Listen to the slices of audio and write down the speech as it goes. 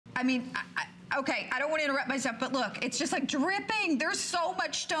I mean, okay, I don't want to interrupt myself, but look, it's just like dripping. There's so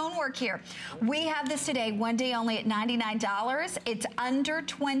much stonework here. We have this today, one day only at $99. It's under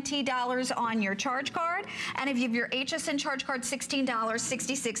 $20 on your charge card. And if you have your HSN charge card,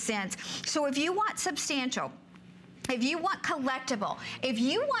 $16.66. So if you want substantial, if you want collectible, if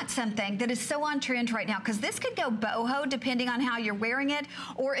you want something that is so on trend right now, because this could go boho depending on how you're wearing it,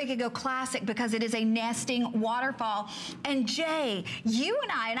 or it could go classic because it is a nesting waterfall. And Jay, you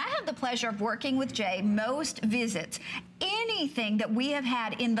and I have the pleasure of working with Jay most visits. Anything that we have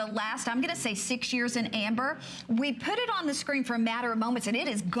had in the last, I'm gonna say 6 years in amber, we put it on the screen for a matter of moments and it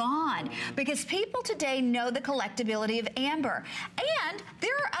is gone because people today know the collectability of amber. And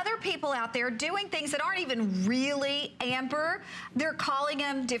there are other people out there doing things that aren't even really amber. They're calling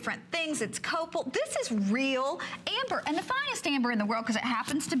them different things. It's copal. This is real amber, and the finest amber in the world because it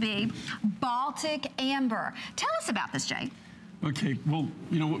happens to be Baltic amber. Tell us about this, Jay. Okay, well,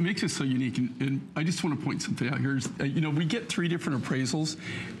 you know, what makes it so unique, and I just want to point something out here is, you know, we get 3 different appraisals,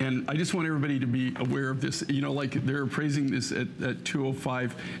 and I just want everybody to be aware of this. You know, like they're appraising this at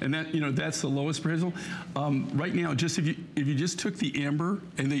 205, and that, you know, that's the lowest appraisal. Right now, just if you just took the amber,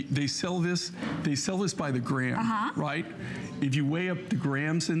 and they sell this by the gram, right? If you weigh up the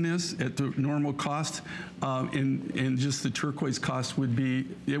grams in this at the normal cost, and just the turquoise cost would be,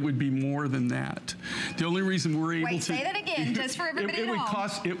 it would be more than that. The only reason we're able to— Wait, say that again, just for everybody at home.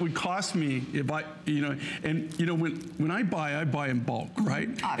 It would cost me if I, you know, and you know, when I buy in bulk, right?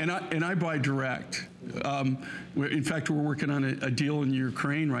 And I buy direct. In fact, we're working on a deal in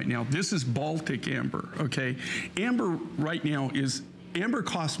Ukraine right now. This is Baltic amber, okay? Amber right now is— amber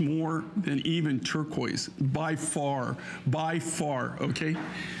costs more than even turquoise, by far, okay?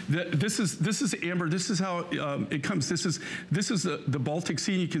 This is amber, this is how it comes. This is the Baltic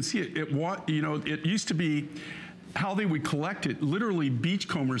Sea, and you can see it, you know, it used to be how they would collect it, literally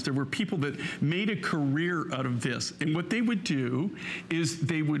beachcombers. There were people that made a career out of this. And what they would do is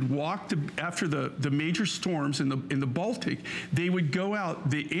they would walk after the major storms in the Baltic, they would go out.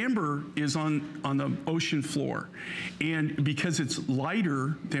 The amber is on the ocean floor. And because it's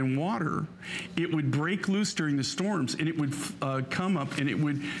lighter than water, it would break loose during the storms, and it would come up, and it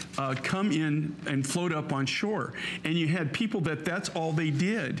would come in and float up on shore. And you had people that's all they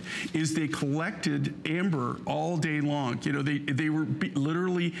did, is they collected amber all day long. You know, they were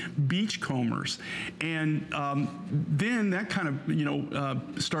literally beachcombers. And then that kind of, you know,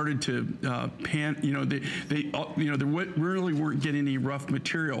 started to you know, you know, there really weren't getting any rough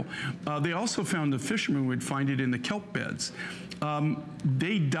material. They also found the fishermen would find it in the kelp beds.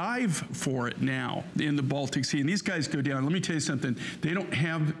 They dive for it now in the Baltic Sea, and these guys go down. Let me tell you something, they don't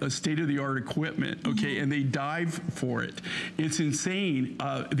have a state-of-the-art equipment, okay, and they dive for it. It's insane.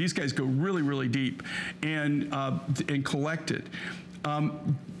 These guys go really, really deep and collect it.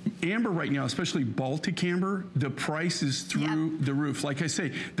 Amber right now, especially Baltic amber, the price is through the roof. Like I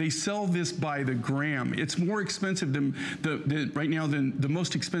say, they sell this by the gram. It's more expensive than right now than the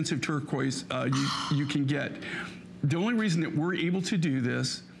most expensive turquoise you can get. The only reason that we're able to do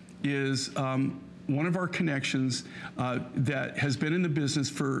this is one of our connections that has been in the business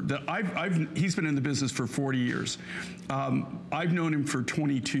for, he's been in the business for 40 years. I've known him for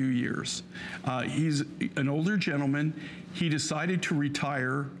 22 years. He's an older gentleman. He decided to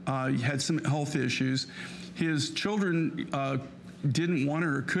retire. He had some health issues. His children didn't want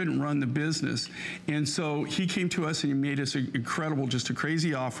or couldn't run the business. And so he came to us and he made us an incredible, just a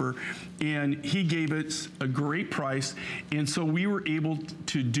crazy offer. And he gave us a great price. And so we were able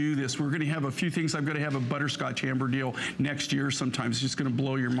to do this. We're gonna have a few things. I'm gonna have a butterscotch amber deal next year sometime. It's just gonna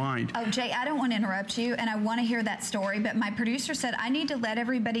blow your mind. Oh, Jay, I don't want to interrupt you, and I want to hear that story, but my producer said I need to let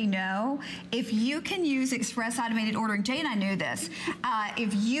everybody know, if you can use express automated ordering, Jay and I knew this,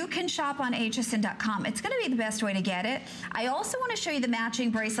 if you can shop on hsn.com, it's gonna be the best way to get it. I also want to show you the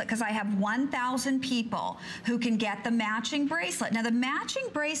matching bracelet because I have 1,000 people who can get the matching bracelet. Now, the matching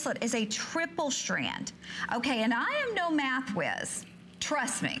bracelet is a triple strand. Okay, and I am no math whiz.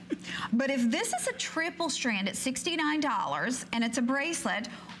 Trust me. But if this is a triple strand at $69 and it's a bracelet,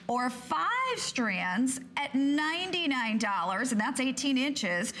 or 5 strands at $99, and that's 18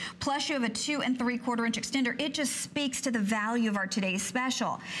 inches, plus you have a 2 3/4 inch extender, it just speaks to the value of our today's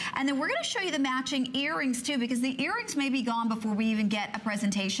special. And then we're gonna show you the matching earrings too, because the earrings may be gone before we even get a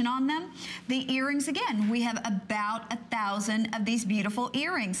presentation on them. The earrings, again, we have about 1,000 of these beautiful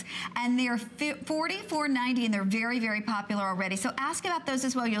earrings, and they're $44.90, and they're very, very popular already. So ask about those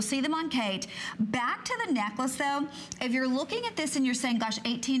as well. You'll see them on Kate. Back to the necklace though, if you're looking at this and you're saying, gosh,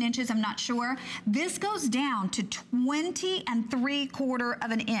 $18 18 inches, I'm not sure. This goes down to 20 3/4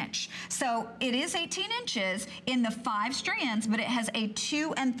 of an inch. So it is 18 inches in the 5 strands, but it has a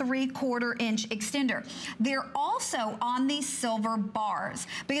 2 3/4 inch extender. They're also on these silver bars,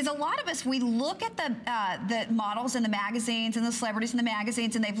 because a lot of us, we look at the models in the magazines and the celebrities in the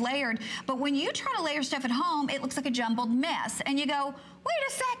magazines, and they've layered, but when you try to layer stuff at home, it looks like a jumbled mess, and you go, wait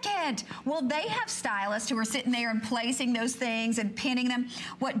a second. Well, they have stylists who are sitting there and placing those things and pinning them.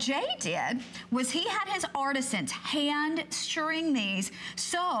 What Jay did was he had his artisans hand string these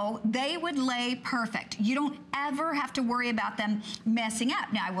so they would lay perfect. You don't ever have to worry about them messing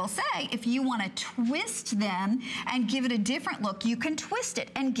up. Now, I will say, if you want to twist them and give it a different look, you can twist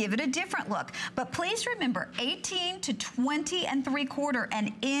it and give it a different look. But please remember, 18 to 20 3/4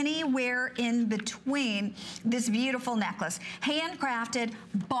 and anywhere in between this beautiful necklace. Handcrafted,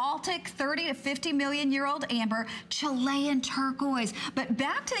 Baltic 30 to 50 million year old amber, Chilean turquoise. But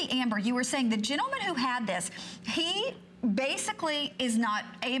back to the amber, you were saying the gentleman who had this, he basically is not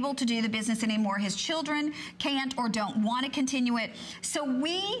able to do the business anymore. His children can't or don't want to continue it. So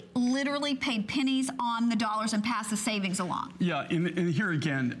we literally paid pennies on the dollars and passed the savings along. Yeah, and here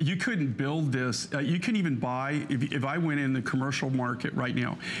again, you couldn't build this. You couldn't even buy, if I went in the commercial market right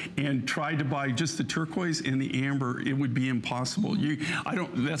now and tried to buy just the turquoise and the amber, it would be impossible.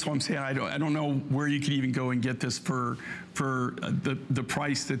 That's what I'm saying. I don't know where you could even go and get this for the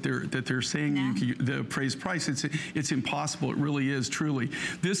price that they're saying, the appraised price. It's impossible. It really is, truly.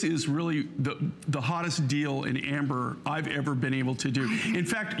 This is really the hottest deal in amber I've ever been able to do. In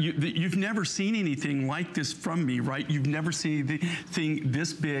fact, you've never seen anything like this from me, right? You've never seen anything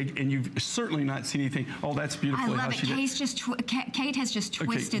this big, and you've certainly not seen anything. Oh, that's beautiful. I love it. Kate has just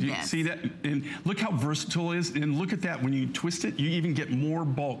twisted this. See that? And look how versatile it is. And look at that. When you twist it, you even get more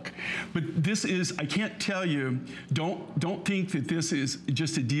bulk. But this is, I can't tell you, don't think that this is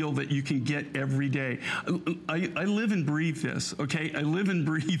just a deal that you can get every day. I live and breathe this, okay? I live and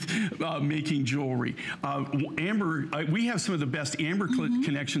breathe making jewelry. Amber, we have some of the best amber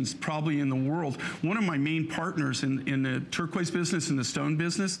connections probably in the world. One of my main partners in the turquoise business and the stone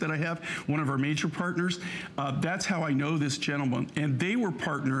business that I have, one of our major partners, that's how I know this gentleman. And they were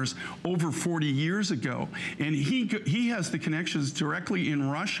partners over 40 years ago. And he has the connections directly in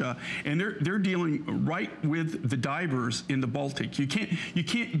Russia, and they're dealing right with the divers in the Baltic. You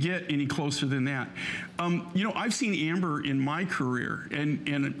can't get any closer than that. You know, I've seen amber in my career, and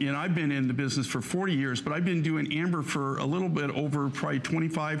I've been in the business for 40 years, but I've been doing amber for a little bit over probably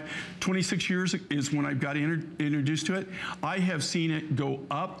 25, 26 years is when I got introduced to it. I have seen it go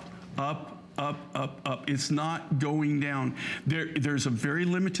up, up, up, up, up. It's not going down. There's a very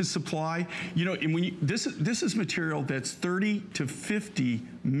limited supply. You know, and when this is material that's 30 to 50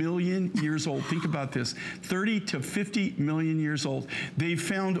 million years old. Think about this, 30 to 50 million years old. They've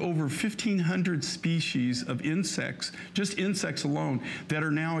found over 1,500 species of insects, just insects alone, that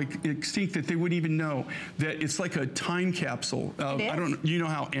are now extinct, that they wouldn't even know. That it's like a time capsule. I don't know, you know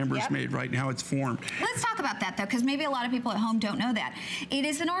how amber's made, right? And how it's formed. Let's talk about that though, because maybe a lot of people at home don't know that. It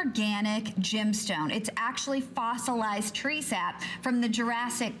is an organic gemstone. It's actually fossilized tree sap from the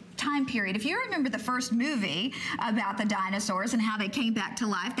Jurassic time period. If you remember the first movie about the dinosaurs and how they came back to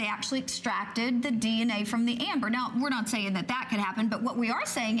life, they actually extracted the DNA from the amber. Now, we're not saying that that could happen, but what we are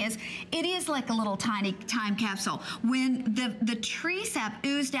saying is it is like a little tiny time capsule. When the tree sap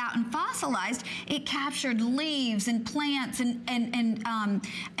oozed out and fossilized, it captured leaves and plants and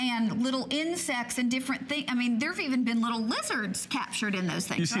little insects and different things. I mean, there have even been little lizards captured in those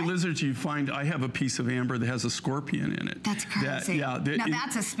things. You see, lizards, you find, I have a piece of amber that has a scorpion in it. That's crazy. Now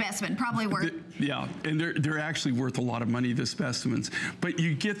that's a specimen, probably worth. Yeah, and they're actually worth a lot of money, the specimens. But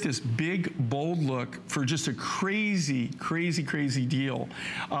you get this big, bold look for just a crazy, crazy, crazy deal,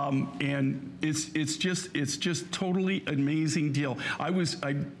 and it's just totally amazing deal. I've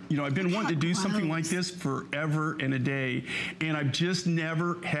been wanting to do something like this forever and a day, and I've just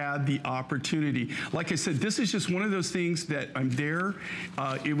never had the opportunity. Like I said, this is just one of those things that I'm there.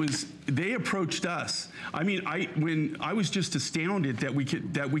 They approached us. I mean, when I was just astounded that we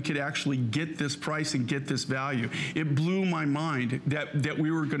could actually get this price and get this value. It blew my mind that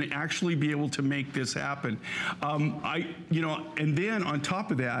we were going to actually be able to make this happen. And then on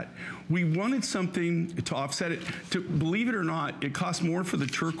top of that, we wanted something to offset it. Believe it or not, it cost more for the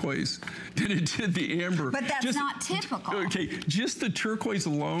turquoise than it did the amber. But that's not typical. Okay, just the turquoise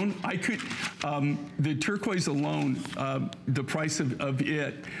alone, the turquoise alone, the price of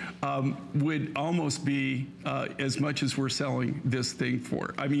it would almost be as much as we're selling this thing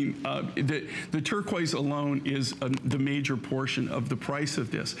for. I mean, the turquoise alone is the major portion of the price of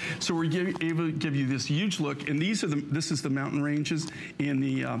this. So we're able to give you this huge look, and this is the mountain ranges in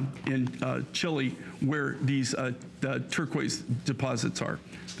Chile where these the turquoise deposits are.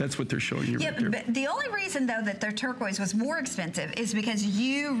 That's what they're showing you right there. But the only reason, though, that their turquoise was more expensive is because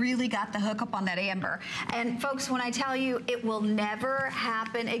you really got the hookup on that amber. And, folks, when I tell you it will never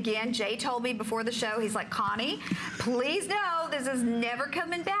happen again, Jay told me before the show, he's like, Connie, please know this is never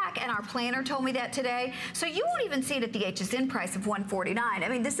coming back. And our planner told me that today. So you won't even see it at the HSN price of $149. I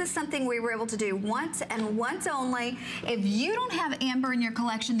mean, this is something we were able to do once and once only. If you don't have amber in your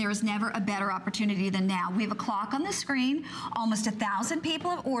collection, there is never a better opportunity than now. We have a clock on the screen. Almost 1,000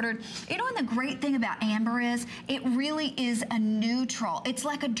 people have ordered. You know, and the great thing about amber is it really is a neutral. It's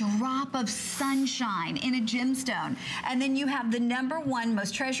like a drop of sunshine in a gemstone. And then you have the #1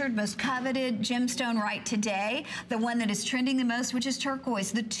 most treasured, most coveted gemstone right today, the one that is trending the most, which is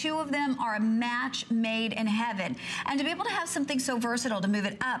turquoise. The two of them are a match made in heaven. And to be able to have something so versatile, to move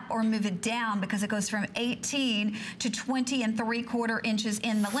it up or move it down, because it goes from 18 to 20 3/4 inches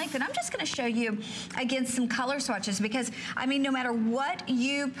in the length. And I'm just going to show you, again, some color swatches, because, I mean, no matter what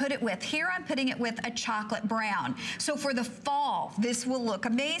you put it with, here I'm putting it with a chocolate brown. So for the fall, this will look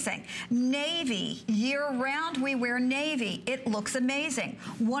amazing. Navy, year-round we wear navy. It looks amazing.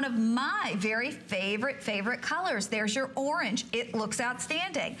 One of my very favorite colors, there's your orange. It looks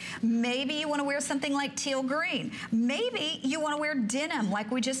outstanding. Maybe you want to wear something like teal green. Maybe you want to wear denim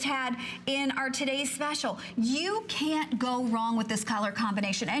like we just had in our today's special. You can't go wrong with this color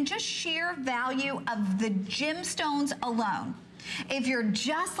combination, and just sheer value of the gemstones alone. If you're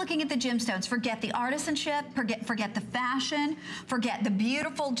just looking at the gemstones, forget the artisanship, forget the fashion, forget the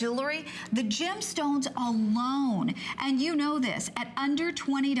beautiful jewelry, the gemstones alone. And you know this, at under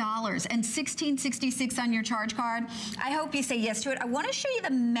 $20 and $16.66 on your charge card, I hope you say yes to it. I want to show you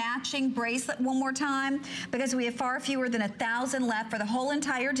the matching bracelet one more time, because we have far fewer than 1,000 left for the whole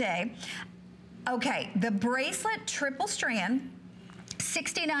entire day. Okay, the bracelet triple strand,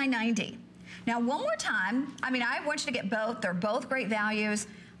 $69.90. Now, one more time, I mean, I want you to get both. They're both great values.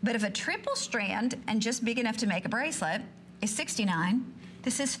 But if a triple strand and just big enough to make a bracelet is $69,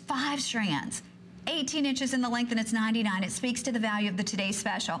 this is 5 strands. 18 inches in the length, and it's $99. It speaks to the value of the today's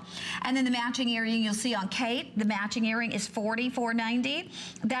special. And then the matching earring you'll see on Kate, the matching earring is $44.90.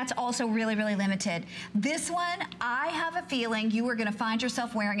 That's also really limited. This one, I have a feeling you are going to find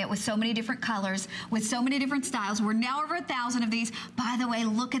yourself wearing it with so many different colors, with so many different styles. We're now over 1,000 of these. By the way,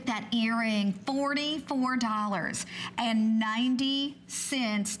 look at that earring,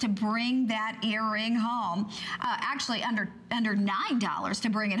 $44.90 to bring that earring home. Actually, under $9 to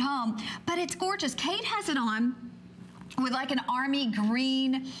bring it home, but it's gorgeous. Kate has it on with like an army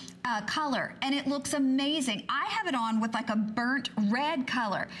green color, and it looks amazing. I have it on with like a burnt red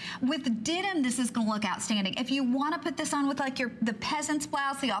color. With denim, this is going to look outstanding. If you want to put this on with like the peasant's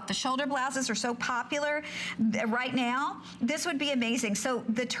blouse, the off-the-shoulder blouses are so popular right now, this would be amazing. So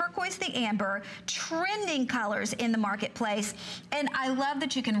the turquoise, the amber, trending colors in the marketplace, and I love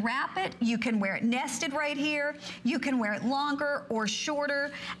that you can wrap it, you can wear it nested right here, you can wear it longer or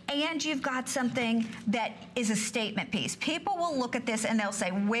shorter, and you've got something that is a statement piece. People will look at this and they'll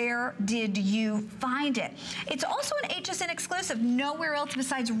say, where did you find it? It's also an HSN exclusive, nowhere else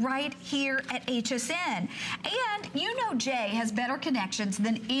besides right here at HSN. And you know Jay has better connections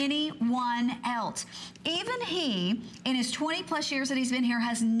than anyone else. Even he, in his 20+ years that he's been here,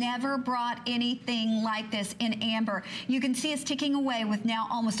 has never brought anything like this in amber. You can see it's ticking away with now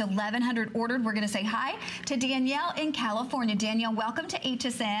almost 1,100 ordered. We're going to say hi to Danielle in California. Danielle, welcome to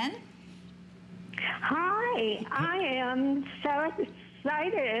HSN. Hi, I am so excited.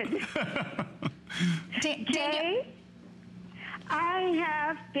 Jay, I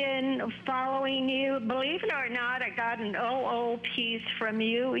have been following you. Believe it or not, I got an OO piece from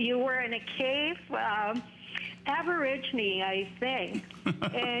you. You were in a cave, Aborigine, I think,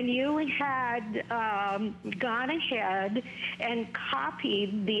 and you had gone ahead and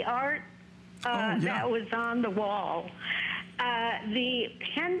copied the art that was on the wall. The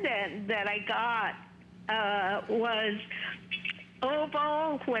pendant that I got was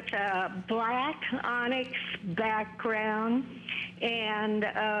oval with a black onyx background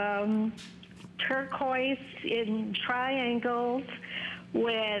and turquoise in triangles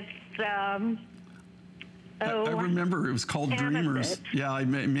with I remember it was called Dreamers. Yeah, I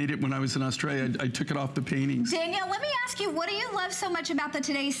made it when I was in Australia. I took it off the paintings. Danielle, let me ask you, what do you love so much about the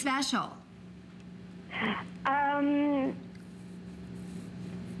today's special?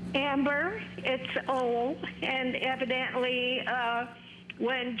 Amber, it's old, and evidently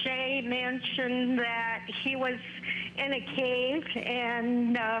when Jay mentioned that he was in a cave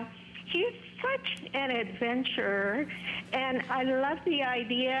and he such an adventure, and I love the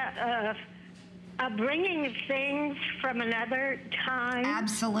idea of bringing things from another time.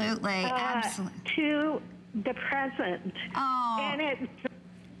 Absolutely, absolutely. To the present. Oh. And it's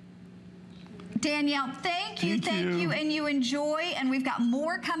Danielle, thank you, and you enjoy, and we've got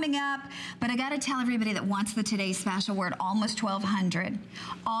more coming up, but I got to tell everybody that wants the Today's Special, we're at almost 1,200.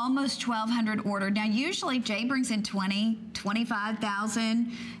 Almost 1,200 ordered. Now, usually Jay brings in 20,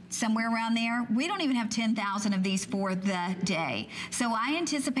 25,000, somewhere around there. We don't even have 10,000 of these for the day. So I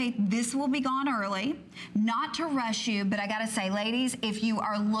anticipate this will be gone early. Not to rush you, but I got to say, ladies, if you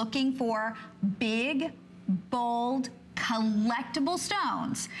are looking for big, bold, collectible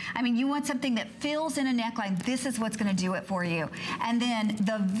stones. I mean, you want something that fills in a neckline. This is what's going to do it for you. And then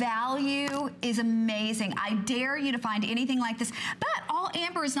the value is amazing. I dare you to find anything like this. But all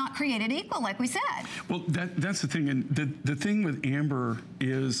amber is not created equal, like we said. Well, that's the thing. And the thing with amber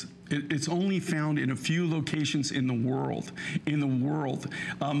is it's only found in a few locations in the world.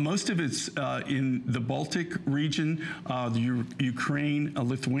 Most of it's in the Baltic region, Ukraine,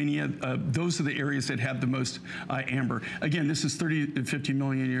 Lithuania. Those are the areas that have the most amber. Again, this is 30 to 50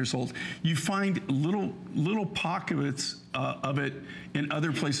 million years old. You find little pockets of it in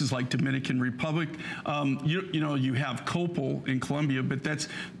other places like Dominican Republic. You have copal in Colombia, but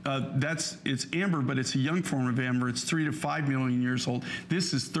it's amber, but it's a young form of amber. It's 3 to 5 million years old.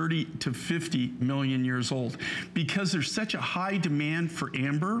 This is 30 to 50 million years old. Because there's such a high demand for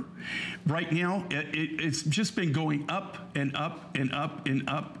amber, right now it's just been going up and up and up and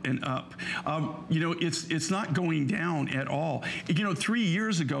up and up. It's not going down at all. 3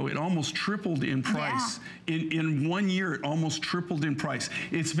 years ago, it almost tripled in price. Yeah. In 1 year, it almost tripled in price.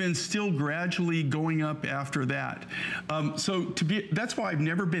 It's been still gradually going up after that. That's why I've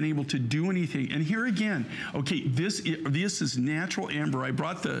never been able to do anything. And here again, okay, this is natural amber. I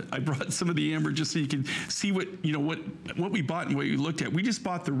brought some of the amber just so you can see what we bought and what we looked at. We just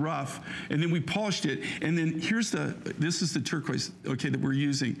bought the rough and then we polished it. And then this is the turquoise, okay, that we're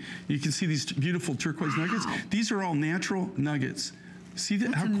using. You can see these beautiful turquoise nuggets. These are all natural nuggets. See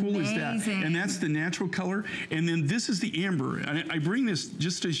that? How cool is that? And that's the natural color. And then this is the amber. And I bring this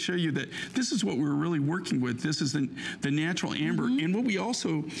just to show you that this is what we're really working with. This is the natural amber. And what we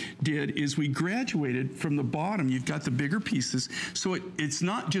also did is we graduated from the bottom. You've got the bigger pieces. So it's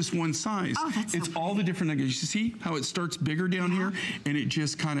not just one size. Oh, that's it's all the different nuggets. You see how it starts bigger down here and it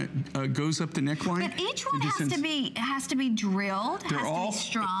just kind of goes up the neckline? But each one has to be drilled, has to be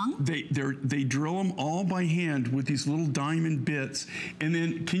strong. They drill them all by hand with these little diamond bits. And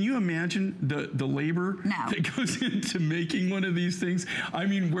then, can you imagine the labor that goes into making one of these things? I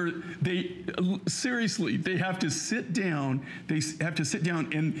mean, where they have to sit down. They have to sit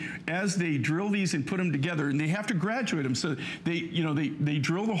down, and as they drill these and put them together, and they have to graduate them. So they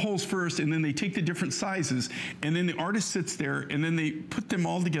drill the holes first, and then they take the different sizes, and then the artist sits there, and then they put them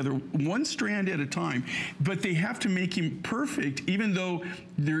all together, one strand at a time. But they have to make him perfect, even though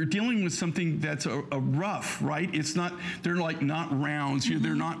they're dealing with something that's a rough, right? It's not. They're like not round.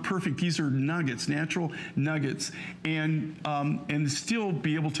 They're not perfect. These are nuggets, natural nuggets, and still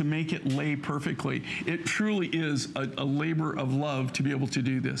be able to make it lay perfectly. It truly is a labor of love to be able to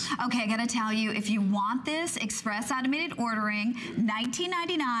do this. Okay, I got to tell you, if you want this, express automated ordering,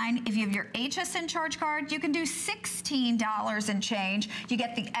 $19.99. If you have your HSN charge card, you can do $16 and change. You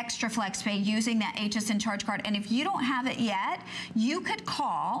get the extra flex pay using that HSN charge card, and if you don't have it yet, you could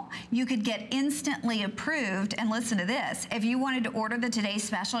call. You could get instantly approved, and listen to this. If you wanted to order the Today's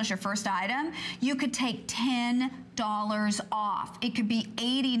Special as your first item, you could take $10 off. It could be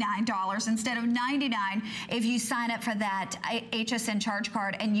 $89 instead of $99 if you sign up for that HSN charge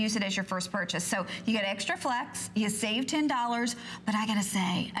card and use it as your first purchase. So you get extra flex, you save $10, but I gotta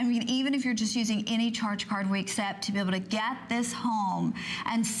say, I mean, even if you're just using any charge card we accept, to be able to get this home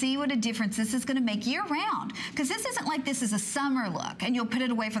and see what a difference this is gonna make year round, because this isn't like this is a summer look and you'll put it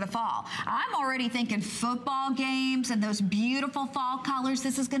away for the fall. I'm already thinking football games and those beautiful fall colors.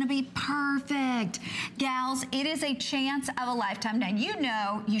 This is gonna be perfect. Gals, it is a chance of a lifetime. Now, you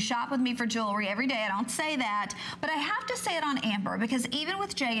know, you shop with me for jewelry every day. I don't say that, but I have to say it on amber, because even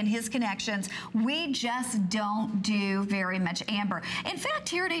with Jay and his connections, we just don't do very much amber. In fact,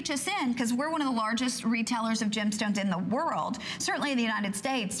 here at HSN, because we're one of the largest retailers of gemstones in the world, certainly in the United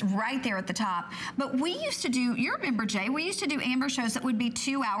States, right there at the top. But we used to do, you remember, Jay, we used to do amber shows that would be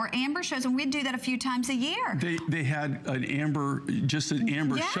 2-hour amber shows, and we'd do that a few times a year. They had an amber, just an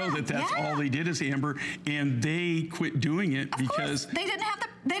amber show that's all they did is amber, and they quit doing it because they didn't have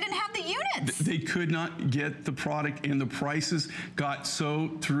the They didn't have the units. They could not get the product, and the prices got so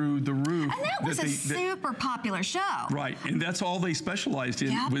through the roof. And that was a super popular show. Right, and that's all they specialized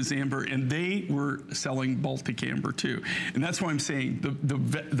in was amber, and they were selling Baltic amber too. And that's why I'm saying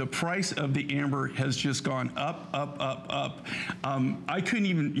the price of the amber has just gone up, up, up, up. I couldn't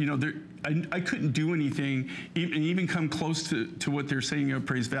even, you know, I couldn't do anything, even come close to what they're saying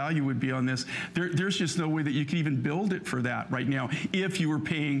appraised value would be on this. There's just no way that you could even build it for that right now if you were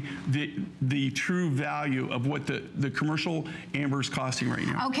paying the true value of what the commercial amber is costing right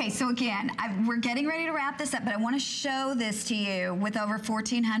now. Okay, so again, we're getting ready to wrap this up, but I want to show this to you with over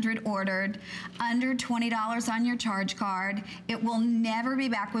 1,400 ordered, under $20 on your charge card. It will never be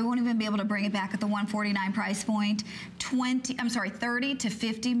back. We won't even be able to bring it back at the $149 price point. 30 to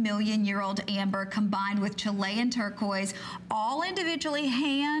 50 million-year-old amber combined with Chilean turquoise, all individually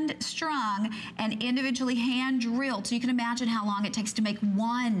hand strung and individually hand drilled. So you can imagine how long it takes to make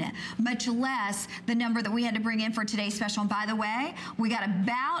one, much less the number that we had to bring in for today's special. And by the way, we got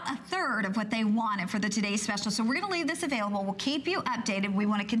about a third of what they wanted for the today's special. So we're going to leave this available. We'll keep you updated. We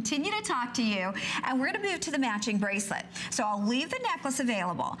want to continue to talk to you, and we're going to move to the matching bracelet. So I'll leave the necklace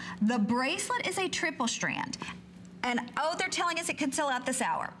available. The bracelet is a triple strand. And oh, they're telling us it could sell out this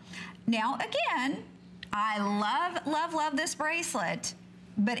hour. Now, again, I love this bracelet.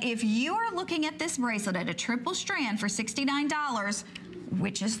 But if you are looking at this bracelet at a triple strand for $69,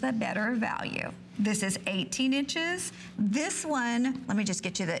 which is the better value? This is 18 inches. This one, let me just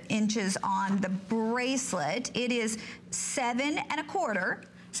get you the inches on the bracelet. It is 7 1/4.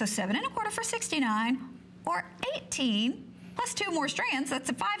 So 7 1/4 for $69, or 18 plus 2 more strands. That's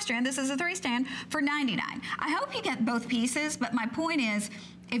a 5 strand. This is a 3 strand for $99. I hope you get both pieces, but my point is,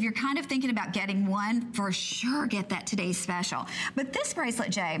 if you're kind of thinking about getting one, for sure get that today's special. But this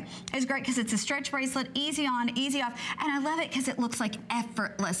bracelet, Jay, is great because it's a stretch bracelet, easy on, easy off, and I love it because it looks like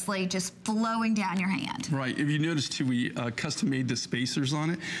effortlessly just flowing down your hand. Right. If you notice too, we custom made the spacers on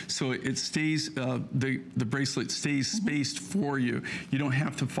it, so it stays, the bracelet stays spaced for you. You don't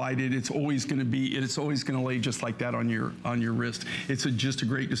have to fight it. It's always going to lay just like that on your wrist. It's just a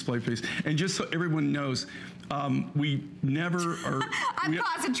great display piece. And just so everyone knows, we never are. I'm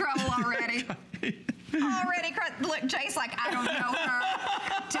causing trouble already. Look, Jay's like, I don't know her.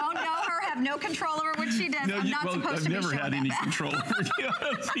 Don't know her, have no control over what she does. No, I'm not supposed to be I've never had any control over you. I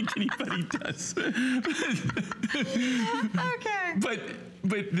don't think anybody does. Okay. But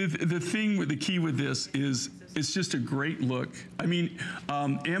the key with this is it's just a great look. I mean,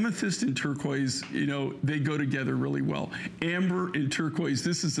 amethyst and turquoise, you know, they go together really well. Amber and turquoise,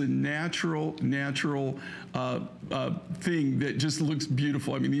 this is a natural thing that just looks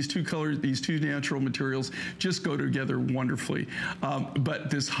beautiful. I mean, these two colors, these two natural materials just go together wonderfully. But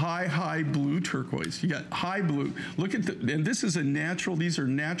this high blue turquoise, you got high blue. Look at and this is a natural, these are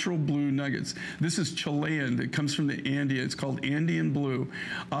natural blue nuggets. This is Chilean that comes from the Andean. It's called Andean blue.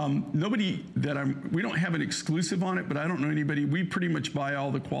 We don't have an exclusive on it, but I don't know anybody. We pretty much buy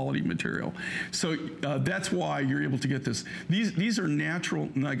all the quality material. So that's why you're able to get this. These are natural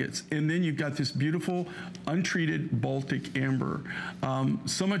nuggets. And then you've got this beautiful untreated Baltic amber.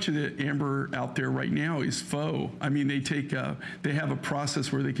 So much of the amber out there right now is faux. I mean, they have a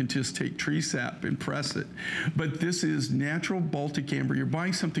process where they can just take tree sap and press it. But this is natural Baltic amber. You're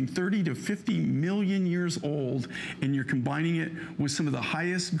buying something 30 to 50 million years old, and you're combining it with some of the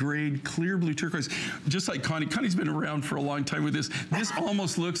highest grade clear blue turquoise. Just like Connie. Connie's been around for a long time with this. This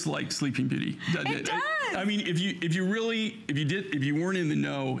almost looks like Sleeping Beauty. It does. I mean, if you weren't in the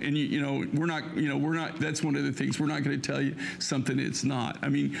know, and we're not. That's one of the things. We're not going to tell you something it's not. I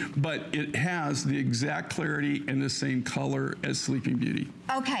mean, but it has the exact clarity and the same color as Sleeping Beauty.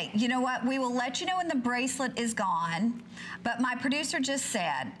 Okay, you know what? We will let you know when the bracelet is gone. But my producer just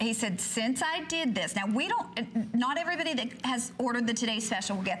said, he said, since I did this, now not everybody that has ordered the Today's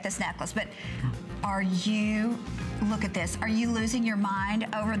Special will get this necklace, but look at this. Are you losing your mind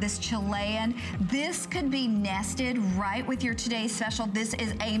over this Chilean? This could be nested right with your Today's Special. This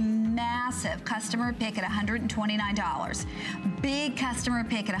is a massive customer pick at $129. Big customer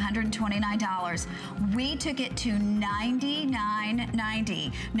pick at $129. We took it to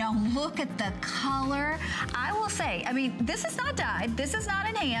 $99.90. Now look at the color. I will say, I mean, this is not dyed. This is not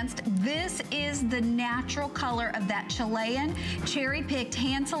enhanced. This is the natural color of that Chilean cherry-picked,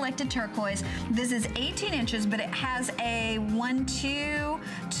 hand-selected turquoise. This is 18 inches, but it has a 2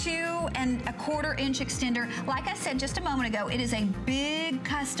 1/4 inch extender. Like I said just a moment ago, it is a big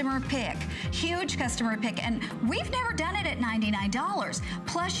customer pick, huge customer pick, and we've never done it at $99.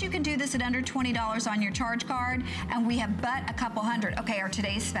 Plus, you can do this at under $20 on your charge card, and we have but a couple hundred. Okay, our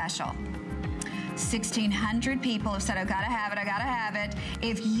Today's Special. 1,600 people have said, I gotta have it, I gotta have it.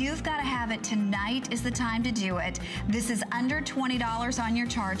 If you've gotta have it, tonight is the time to do it. This is under $20 on your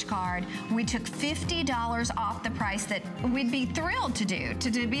charge card. We took $50 off the price that we'd be thrilled to do.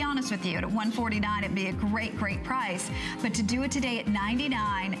 To be honest with you, at $149, it'd be a great, great price. But to do it today at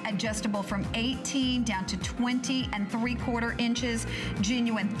 $99, adjustable from 18 down to 20 3/4 inches,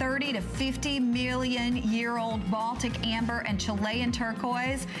 genuine 30 to 50 million year old Baltic amber and Chilean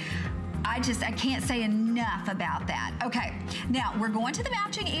turquoise. I can't say enough about that. Okay, now we're going to the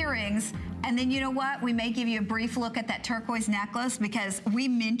matching earrings, and then you know what? We may give you a brief look at that turquoise necklace because we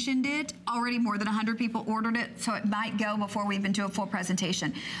mentioned it already. More than 100 people ordered it, so it might go before we even do a full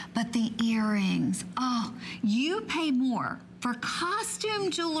presentation. But the earrings, oh, you pay more for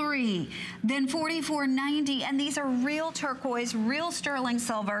costume jewelry than $44.90, and these are real turquoise, real sterling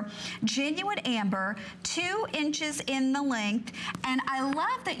silver, genuine amber, 2 inches in the length, and I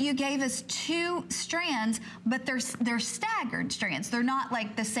love that you gave us 2 strands, but they're staggered strands. They're not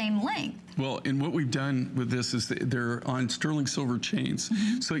like the same length. Well, and what we've done with this is that they're on sterling silver chains,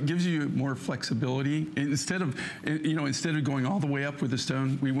 so it gives you more flexibility. And instead of going all the way up with the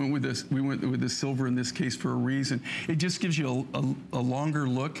stone, we went with this. We went with the silver in this case for a reason. It just gives you a longer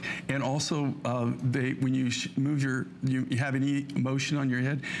look, and also when you move you have any emotion on your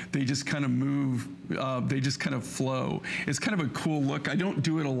head, they just kind of move. They just kind of flow. It's kind of a cool look. I don't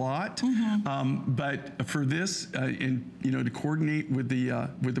do it a lot, but for this, to coordinate with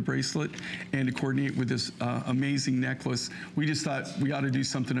the bracelet and to coordinate with this amazing necklace, we just thought we ought to do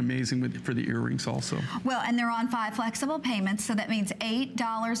something amazing for the earrings also. Well, and they're on 5 flexible payments, so that means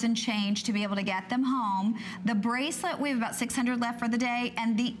 $8 and change to be able to get them home. The bracelet, we have about 600 left for the day,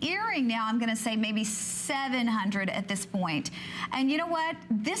 and the earring now, I'm going to say maybe 700 at this point. And you know what?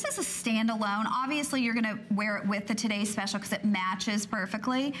 This is a standalone. Obviously, you're going to wear it with the Today's Special because it matches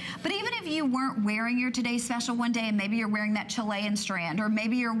perfectly. But even if you weren't wearing your Today's Special one day, and maybe you're wearing that Chilean strand, or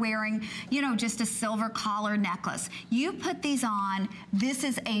maybe you're wearing, just a silver collar necklace, you put these on, this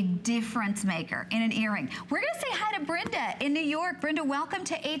is a difference maker in an earring. We're going to say hi to Brenda in New York. Brenda, welcome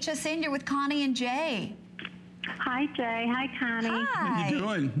to HSN. You're with Connie and Jay. Hi, Jay. Hi, Connie. Hi. How you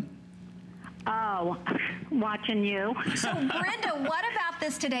doing? Oh, watching you. So, Brenda, what about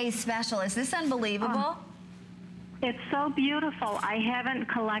this Today's Special? Is this unbelievable? It's so beautiful. I haven't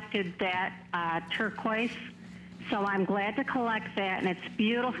collected that turquoise, so I'm glad to collect that, and it's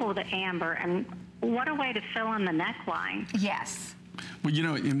beautiful with the amber, and what a way to fill in the neckline. Yes.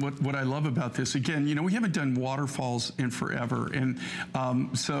 Well, and what I love about this, again, we haven't done waterfalls in forever. And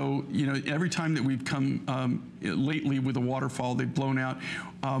so, every time that we've come lately with a waterfall, they've blown out.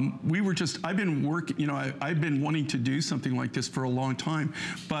 I've been working, I've been wanting to do something like this for a long time,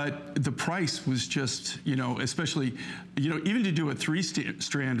 but the price was just, especially, even to do a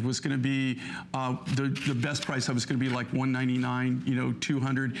 3-strand was going to be, the best price I was going to be like $199,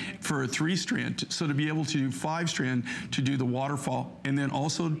 $200 for a 3-strand. So to be able to do 5-strand to do the waterfall, and then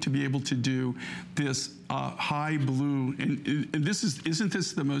also to be able to do this high blue, and isn't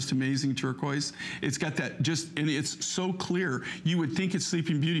this the most amazing turquoise? It's got that and it's so clear. You would think it's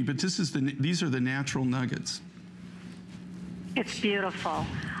Sleeping Beauty, but these are the natural nuggets. It's beautiful.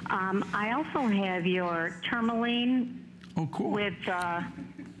 I also have your tourmaline. Oh, cool. With the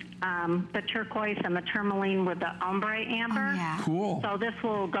turquoise and the tourmaline with the ombre amber. Oh, yeah. Cool. So this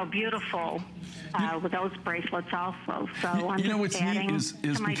will go beautiful with those bracelets also. So I'm what's neat is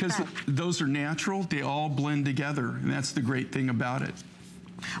because those are natural, they all blend together, and that's the great thing about it.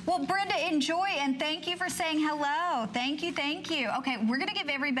 Well, Brenda, enjoy, and thank you for saying hello. Thank you, thank you. Okay, we're going to give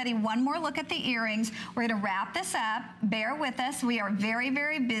everybody one more look at the earrings. We're going to wrap this up. Bear with us. We are very,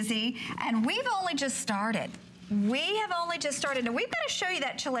 very busy, and we've only just started. We have only just started. Now, we've got to show you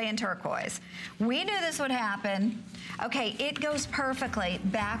that Chilean turquoise. We knew this would happen. Okay, it goes perfectly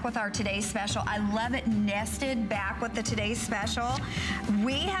back with our Today's Special. I love it nested back with the Today's Special.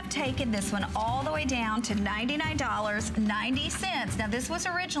 We have taken this one all the way down to $99.90. Now, this was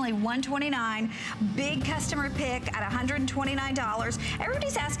originally $129. Big customer pick at $129.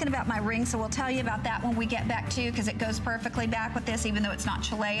 Everybody's asking about my ring, so we'll tell you about that when we get back to, because it goes perfectly back with this, even though it's not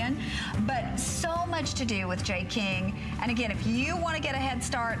Chilean. But so much to do with J. King. And again, if you want to get a head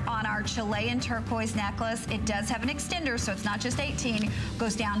start on our Chilean turquoise necklace, it does have an extender, so it's not just 18,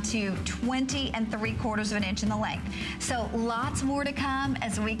 goes down to 20 3/4 of an inch in the length. So lots more to come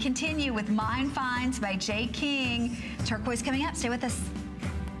as we continue with Mine Finds by J. King. Turquoise coming up. Stay with us.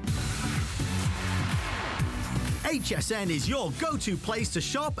 HSN is your go-to place to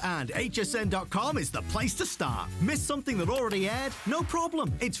shop, and hsn.com is the place to start. Miss something that already aired? No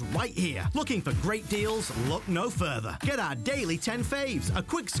problem. It's right here. Looking for great deals? Look no further. Get our daily 10 faves. A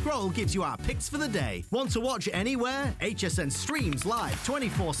quick scroll gives you our picks for the day. Want to watch anywhere? HSN streams live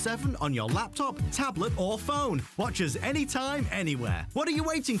 24/7 on your laptop, tablet, or phone. Watch us anytime, anywhere. What are you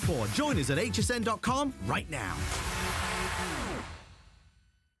waiting for? Join us at hsn.com right now.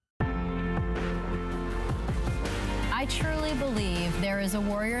 I truly believe there is a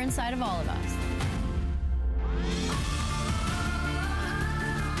warrior inside of all of us.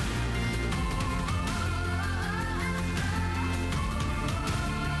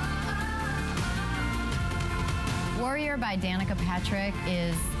 Warrior by Danica Patrick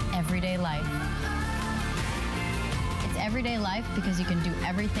is everyday life. It's everyday life because you can do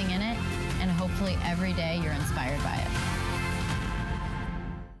everything in it, and hopefully every day you're inspired by it.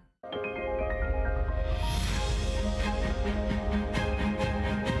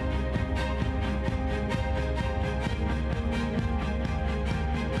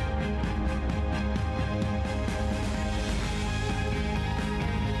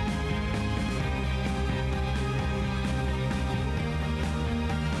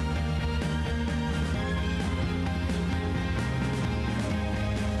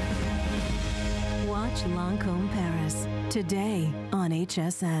 Lancôme Paris, today on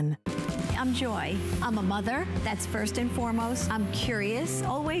HSN. I'm Joy. I'm a mother, that's first and foremost. I'm curious,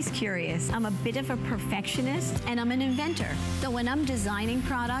 always curious. I'm a bit of a perfectionist, and I'm an inventor. So when I'm designing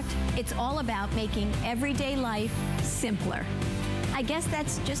product, it's all about making everyday life simpler. I guess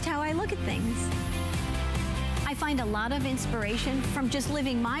that's just how I look at things. I find a lot of inspiration from just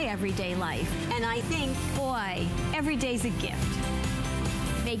living my everyday life. And I think, boy, every day's a gift.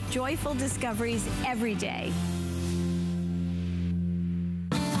 Make joyful discoveries every day.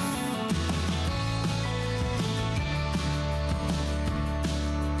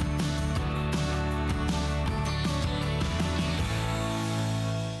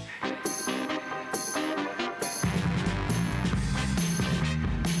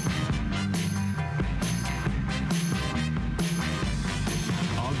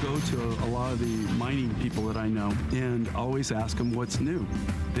 To a lot of the mining people that I know and always ask them what's new.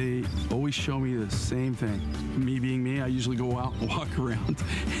 They always show me the same thing. Me being me, I usually go out and walk around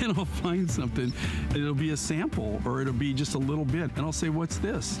and I'll find something. It'll be a sample or it'll be just a little bit and I'll say, what's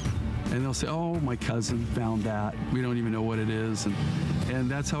this? And they'll say, oh, my cousin found that. We don't even know what it is. And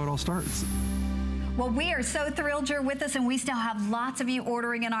that's how it all starts. Well, we are so thrilled you're with us, and we still have lots of you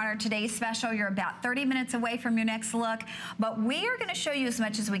ordering in on our today's special. You're about 30 minutes away from your next look, but we are going to show you as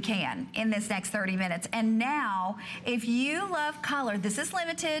much as we can in this next 30 minutes. And now, if you love color, this is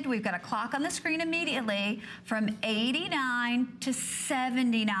limited. We've got a clock on the screen immediately from $89 to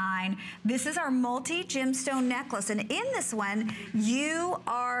 $79. This is our multi-gemstone necklace, and in this one, you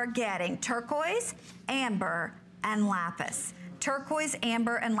are getting turquoise, amber, and lapis. Turquoise,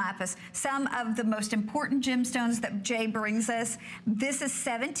 amber, and lapis, some of the most important gemstones that Jay brings us. This is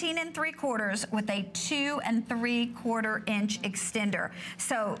 17 3/4 with a 2 3/4 inch extender.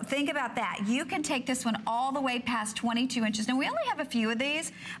 So think about that. You can take this one all the way past 22 inches. Now, we only have a few of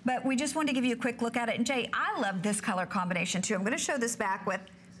these, but we just wanted to give you a quick look at it. And Jay, I love this color combination too. I'm gonna show this back with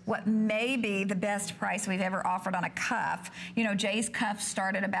what may be the best price we've ever offered on a cuff. You know, Jay's cuffs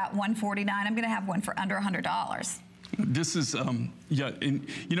start at about $149. I'm gonna have one for under $100. This is, yeah, and,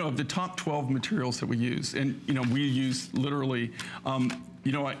 you know, of the top 12 materials that we use, and, you know, we use literally,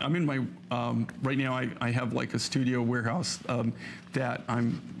 you know, I'm in my, right now I have like a studio warehouse that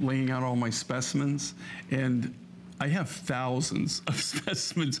I'm laying out all my specimens, and I have thousands of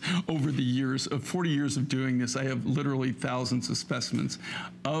specimens over the years, of 40 years of doing this. I have literally thousands of specimens.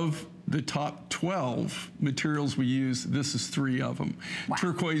 Of the top 12 materials we use, this is 3 of them. Wow.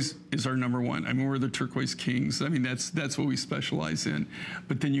 Turquoise is our #1. I mean, we're the turquoise kings. I mean, that's what we specialize in.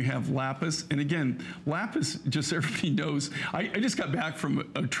 But then you have lapis, and again, lapis, just so everybody knows, I just got back from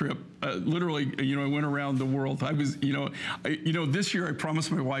a trip. Literally, you know, I went around the world. I was, you know, this year I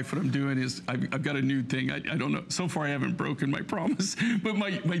promised my wife what I'm doing is I've got a new thing. I don't know. So far, I haven't broken my promise. But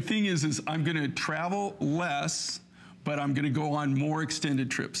my thing is I'm going to travel less, but I'm going to go on more extended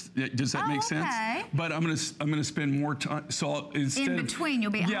trips. Does that make sense? But I'm going to spend more time. So instead in between,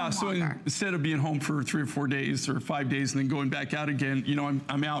 you'll be at home longer. Instead of being home for 3 or 4 days or 5 days and then going back out again, you know,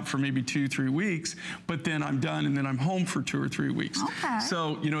 I'm out for maybe 2 or 3 weeks, but then I'm done and then I'm home for 2 or 3 weeks. Okay.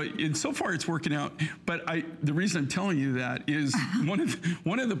 So, you know, and so far it's working out. But the reason I'm telling you that is one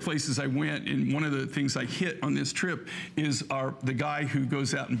of the places I went, and one of the things I hit on this trip is the guy who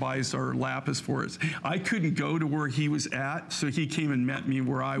goes out and buys our lapis for us. I couldn't go to where he was at, so he came and met me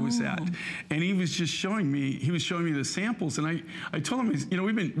where I was at, and he was just showing me. He was showing me the samples, and I told him, you know,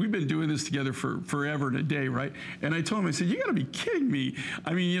 we've been doing this together for forever and a day, right? And I told him, I said, you got to be kidding me.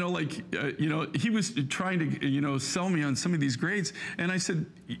 I mean, you know, like, you know, he was trying to, you know, sell me on some of these grades, and I said,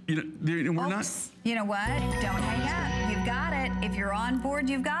 you know, we're not. You know what? Don't hang up. You've got it. If you're on board,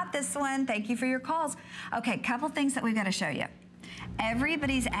 you've got this one. Thank you for your calls. Okay, couple things that we've got to show you.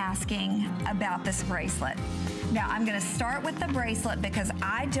 Everybody's asking about this bracelet. Now, I'm going to start with the bracelet because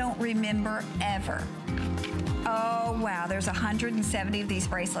I don't remember ever. Oh, wow, there's 170 of these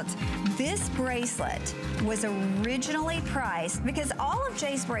bracelets. This bracelet was originally priced, because all of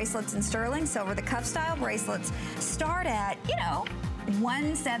Jay's bracelets in sterling silver, the cuff style bracelets, start at, you know,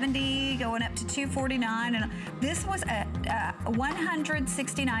 $170 going up to $249, and this was a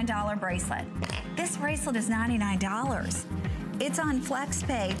 $169 bracelet. This bracelet is $99. It's on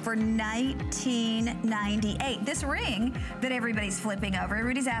FlexPay for $19.98. This ring that everybody's flipping over,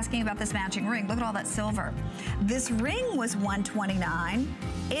 everybody's asking about this matching ring. Look at all that silver. This ring was $129.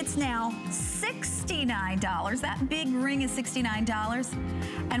 It's now $69. That big ring is $69.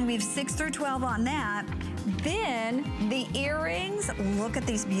 And we have 6 through 12 on that. Then the earrings, look at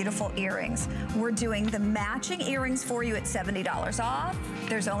these beautiful earrings. We're doing the matching earrings for you at $70 off.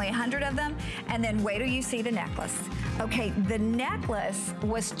 There's only 100 of them. And then wait till you see the necklace. Okay, the necklace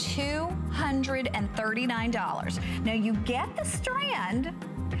was $239. Now you get the strand,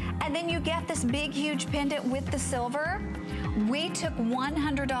 and then you get this big, huge pendant with the silver. We took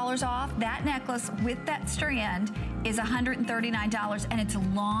 $100 off. That necklace with that strand is $139, and it's a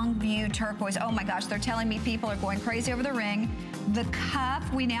long view turquoise. Oh my gosh, they're telling me people are going crazy over the ring. The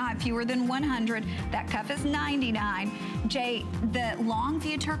cuff, we now have fewer than 100. That cuff is $99. Jay, the long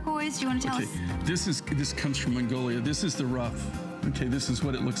view turquoise, do you want to tell us? This comes from Mongolia. This is the rough. Okay, this is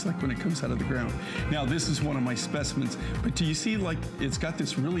what it looks like when it comes out of the ground. Now, this is one of my specimens, but do you see, like, it's got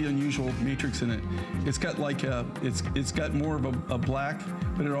this really unusual matrix in it. It's got like it's got more of a black,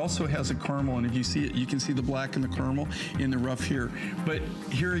 but it also has a caramel, and if you see it, you can see the black and the caramel in the rough here. But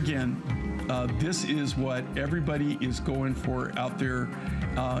here again, this is what everybody is going for out there.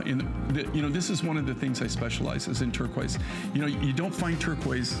 You know, this is one of the things I specialize is in turquoise. You know, you don't find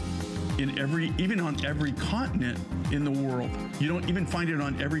turquoise in even on every continent in the world. You don't even find it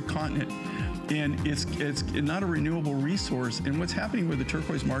on every continent. And it's not a renewable resource. And what's happening with the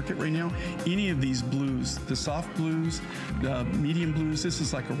turquoise market right now, any of these blues, the soft blues, the medium blues, this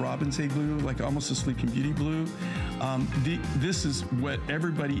is like a robin's egg blue, like almost a Sleeping Beauty blue. This is what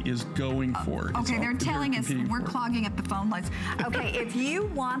everybody is going for. Okay, they're telling us we're clogging up the phone lines. Okay, if you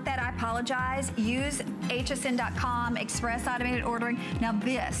want that, I apologize. Use hsn.com, express automated ordering. Now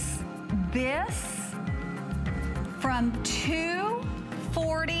this from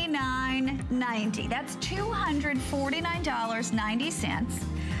 $249.90. That's $249.90.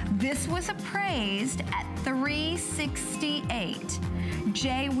 This was appraised at $368.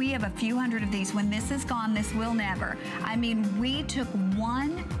 Jay, we have a few hundred of these. When this is gone, this will never. I mean, we took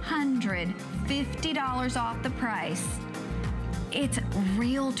 $150 off the price. It's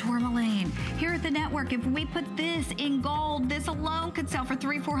real tourmaline. Here at the network, if we put this in gold, this alone could sell for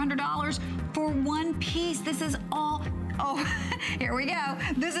 $300-400 for one piece. This is all, oh, here we go.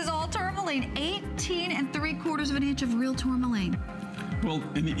 This is all tourmaline, 18 3/4 of an inch of real tourmaline. Well,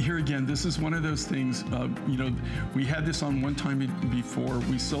 and here again, this is one of those things, you know, we had this on one time before.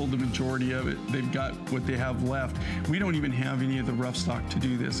 We sold the majority of it. They've got what they have left. We don't even have any of the rough stock to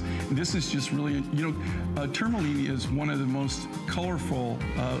do this. And this is just really, you know, tourmaline is one of the most colorful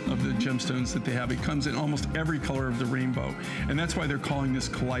of the gemstones that they have. It comes in almost every color of the rainbow. And that's why they're calling this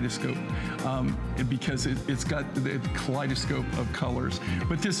kaleidoscope, because it's got the kaleidoscope of colors.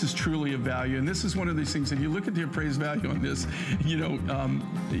 But this is truly a value. And this is one of these things, if you look at the appraised value on this, you know,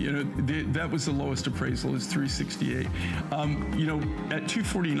 that was the lowest appraisal, is $368. You know, at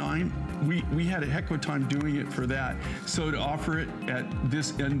 $249, we had a heck of a time doing it for that. So to offer it at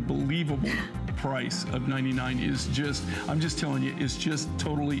this unbelievable price of $99 is just, I'm just telling you, it's just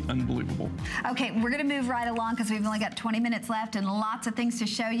totally unbelievable. Okay, we're gonna move right along because we've only got 20 minutes left and lots of things to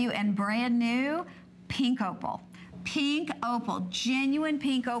show you, and brand new pink opal. Pink opal, genuine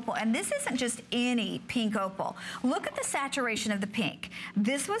pink opal. And this isn't just any pink opal. Look at the saturation of the pink.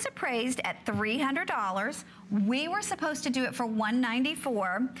 This was appraised at $300. We were supposed to do it for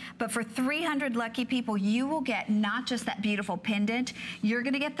 $194, but for 300 lucky people, you will get not just that beautiful pendant, you're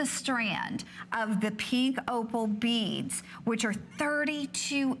gonna get the strand of the pink opal beads, which are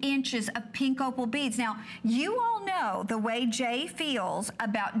 32 inches of pink opal beads. Now, you all know the way Jay feels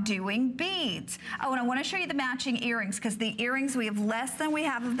about doing beads. Oh, and I wanna show you the matching earrings, because the earrings, we have less than we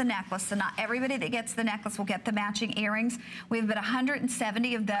have of the necklace, so not everybody that gets the necklace will get the matching earrings. We have about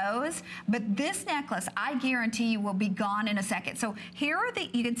 170 of those, but this necklace, I guarantee you will be gone in a second. So here are the,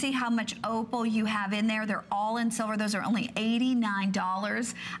 you can see how much opal you have in there. They're all in silver. Those are only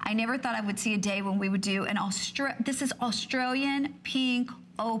 $89. I never thought I would see a day when we would do an this is Australian pink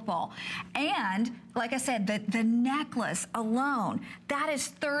opal. And like I said, the necklace alone, that is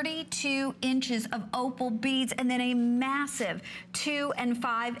 32 inches of opal beads, and then a massive 2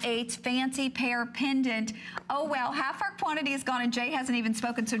 5/8 fancy pear pendant. Oh well, half our quantity is gone and Jay hasn't even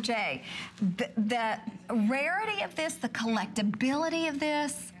spoken. So Jay, the rarity of this, the collectability of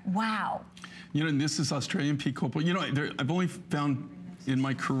this, wow. You know, and this is Australian pink opal. You know, I've only found, in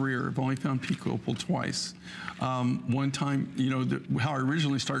my career, I've only found pink opal twice. One time, you know, how I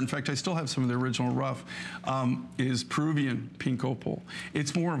originally started, in fact, I still have some of the original rough, is Peruvian pink opal.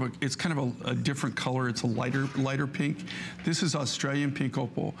 It's more of it's kind of a different color. It's a lighter pink. This is Australian pink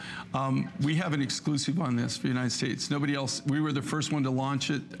opal. We have an exclusive on this for the United States. Nobody else, we were the first one to launch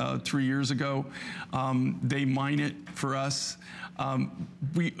it 3 years ago. They mine it for us. You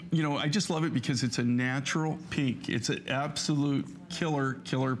know, I just love it because it's a natural pink. It's an absolute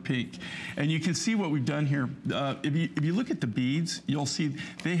killer pink. And you can see what we've done here. If you look at the beads, you'll see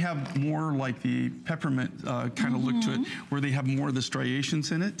they have more like the peppermint kind of look to it, where they have more of the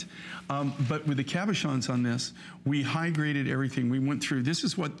striations in it. But with the cabochons on this, we high graded everything. We went through, this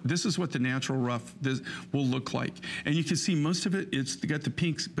is what the natural rough will look like. And you can see most of it, it's got the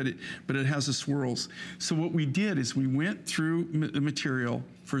pinks, but it has the swirls. So what we did is we went through the material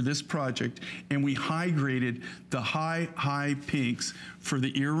for this project, and we high graded the high pinks for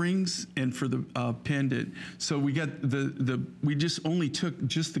the earrings and for the pendant. So we got we just only took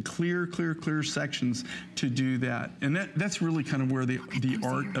just the clear sections to do that. And that's really kind of where the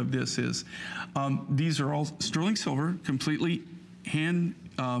art of this is. These are all sterling silver, completely hand,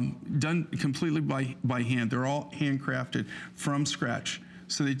 done completely by hand. They're all handcrafted from scratch.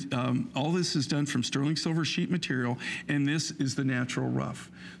 So all this is done from sterling silver sheet material, and this is the natural rough.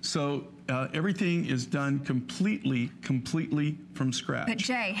 So everything is done completely from scratch. But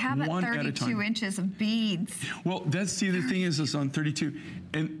Jay, how about 32 inches of beads? Well, that's the other thing is on 32,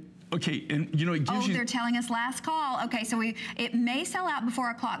 and okay, and you know it gives you. Oh, they're telling us last call. Okay, so it may sell out before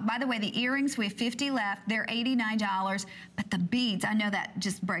our clock. By the way, the earrings, we have 50 left. They're $89, but the beads, I know that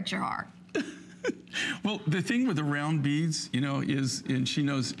just breaks your heart. Well, the thing with the round beads, you know, is, and she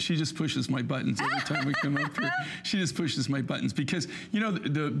knows, she just pushes my buttons every time we come up here. She just pushes my buttons because, you know,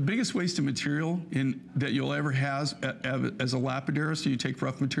 the biggest waste of material that you'll ever have as a lapidarist, so you take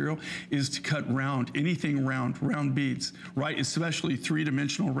rough material, is to cut round, anything round beads, right? Especially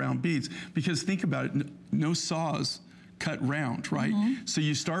three-dimensional round beads. Because think about it, no saws cut round, right? So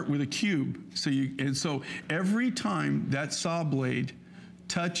you start with a cube. And so every time that saw blade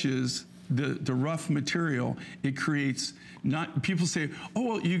touches the rough material, it creates, people say, oh,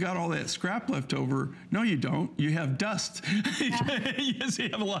 well, you got all that scrap left over. No, you don't. You have dust. Yes, you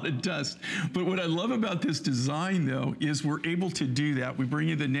have a lot of dust. But what I love about this design, though, is we're able to do that. We bring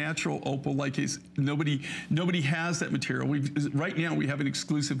in the natural opal, like nobody has that material. Right now, we have an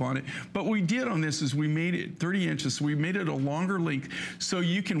exclusive on it. But what we did on this is we made it 30 inches. So we made it a longer length so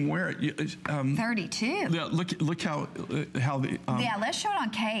you can wear it. 32. Yeah, look how the. Yeah, let's show it on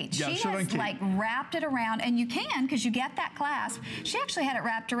Kate. Yeah, she has like wrapped it around, and you can, because you get that clasp. She actually had it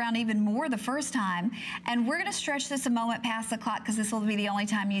wrapped around even more the first time, and we're going to stretch this a moment past the clock because this will be the only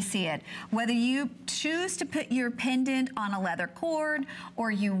time you see it. Whether you choose to put your pendant on a leather cord or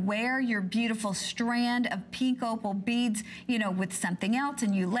you wear your beautiful strand of pink opal beads, you know, with something else,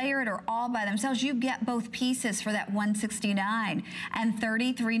 and you layer it or all by themselves, you get both pieces for that $169 and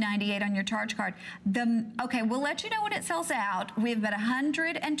 $33.98 on your charge card. Okay, we'll let you know when it sells out. We have about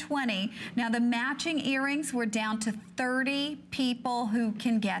 120. Now the matching earrings, we're down to 30 people who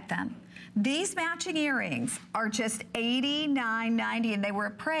can get them. These matching earrings are just $89.90, and they were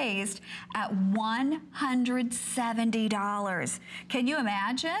appraised at $170. Can you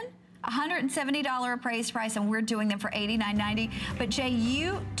imagine? $170 appraised price, and we're doing them for $89.90. But Jay,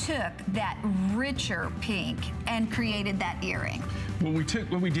 you took that richer pink and created that earring. What we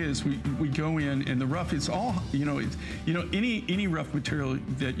did is we go in, and the rough, it's all, any rough material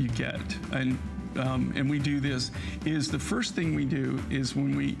that you get, and and we do this, is the first thing we do is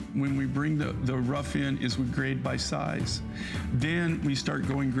when we bring the rough in is we grade by size. Then we start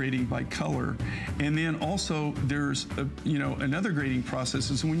going grading by color. And then also there's, another grading process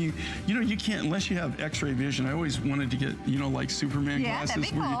is when you can't, unless you have x-ray vision. I always wanted to get, like Superman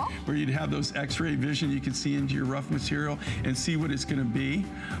glasses where you'd have those x-ray vision, you can see into your rough material and see what it's gonna be.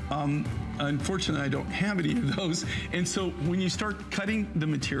 Unfortunately, I don't have any of those. And so when you start cutting the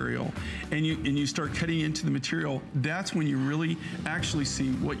material and you start cutting into the material, that's when you really actually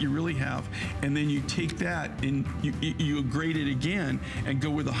see what you really have. And then you take that and you grade it again and go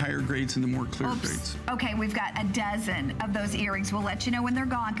with the higher grades and the more clear grades. Okay, we've got a dozen of those earrings. We'll let you know when they're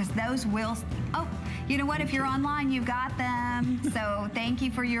gone because those will, you know what? If you're online, you've got them. So thank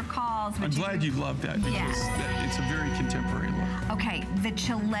you for your calls. I'm glad you love that because it's a very contemporary look. Okay, the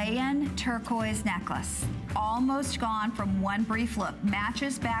Chilean turquoise necklace, almost gone from one brief look,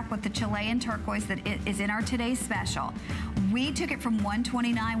 matches back with the Chilean turquoise that is in our today's special. We took it from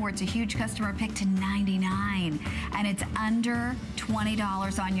 $129, where it's a huge customer pick, to $99, and it's under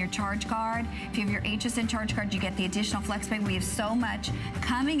 $20 on your charge card. If you have your HSN charge card, you get the additional flex pay. We have so much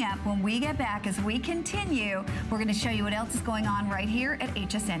coming up. When we get back, as we continue, we're going to show you what else is going on right here at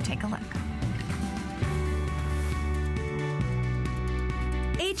HSN. Take a look.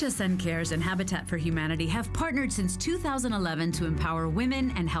 HSN Cares and Habitat for Humanity have partnered since 2011 to empower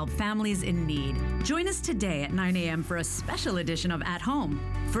women and help families in need. Join us today at 9 a.m. for a special edition of At Home.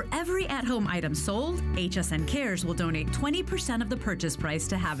 For every at-home item sold, HSN Cares will donate 20% of the purchase price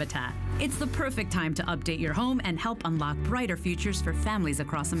to Habitat. It's the perfect time to update your home and help unlock brighter futures for families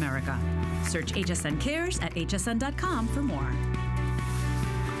across America. Search HSN Cares at hsn.com for more.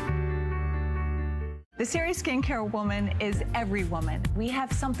 The Serious Skincare Woman is every woman. We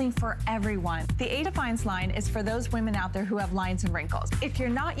have something for everyone. The A Defiance line is for those women out there who have lines and wrinkles. If you're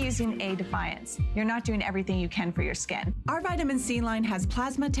not using A Defiance, you're not doing everything you can for your skin. Our vitamin C line has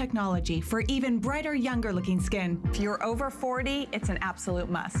plasma technology for even brighter, younger looking skin. If you're over 40, it's an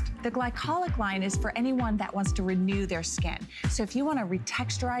absolute must. The Glycolic line is for anyone that wants to renew their skin. So if you want to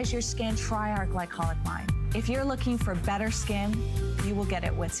retexturize your skin, try our Glycolic line. If you're looking for better skin, you will get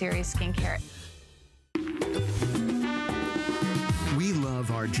it with Serious Skincare. We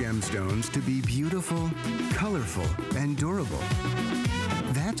love our gemstones to be beautiful, colorful, and durable.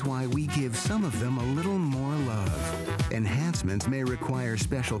 That's why we give some of them a little more love. Enhancements may require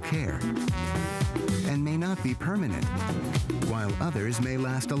special care and may not be permanent, while others may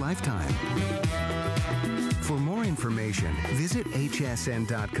last a lifetime. For more information, visit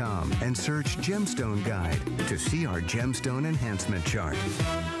hsn.com and search Gemstone Guide to see our gemstone enhancement chart.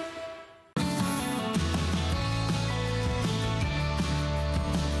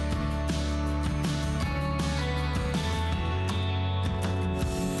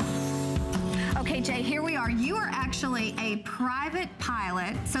 Okay, Jay, here we are. You are actually a private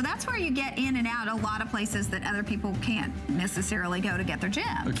pilot, so that's where you get in and out a lot of places that other people can't necessarily go to get their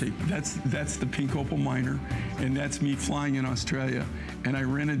gems. Okay, that's the Pink Opal Miner, and that's me flying in Australia, and I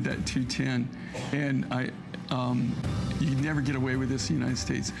rented that 210, and you never get away with this in the United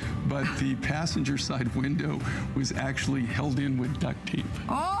States, but the passenger side window was actually held in with duct tape.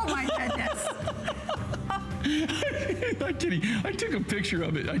 Oh my goodness. I'm not kidding. I took a picture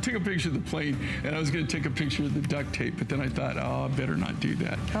of it. I took a picture of the plane, and I was going to take a picture of the duct tape, but then I thought, I better not do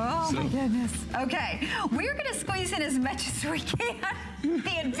that. Oh, my goodness. Okay, we're going to squeeze in as much as we can.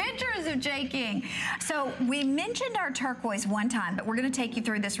 The Adventures of Jay King. So we mentioned our turquoise one time, but we're going to take you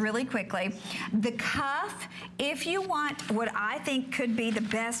through this really quickly. The cuff, if you want what I think could be the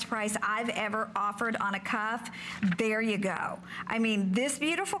best price I've ever offered on a cuff, there you go. I mean, this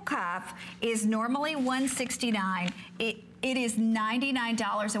beautiful cuff is normally $169. It is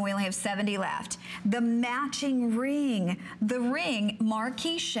 $99 and we only have 70 left. The matching ring, the ring,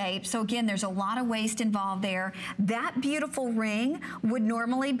 marquee shape. So again, there's a lot of waste involved there. That beautiful ring would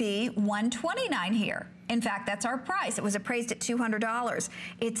normally be $129 here. In fact, that's our price. It was appraised at $200.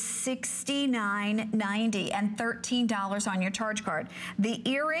 It's $69.90 and $13 on your charge card. The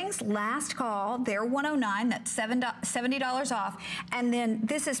earrings, last call, they're $109. That's $70 off. And then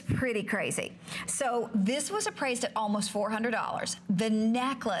this is pretty crazy. So this was appraised at almost $400. The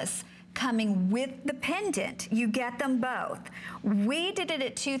necklace coming with the pendant, you get them both. We did it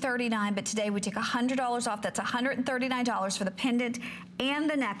at $239, but today we took $100 off. That's $139 for the pendant and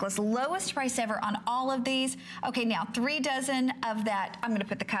the necklace. Lowest price ever on all of these. Okay, now 3 dozen of that. I'm gonna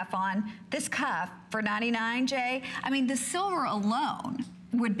put the cuff on. This cuff for $99, Jay, I mean, the silver alone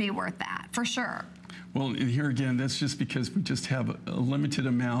would be worth that, for sure. Well, and here again, that's just because we just have a limited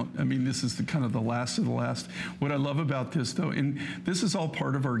amount. I mean, this is the kind of the last of the last. What I love about this, though, and this is all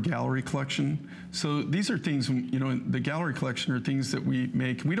part of our gallery collection. So these are things, you know, the gallery collection are things that we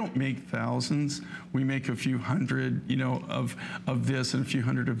make. We don't make thousands. We make a few hundred, you know, of this and a few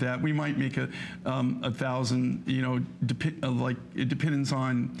hundred of that. We might make a 1,000, you know, like it depends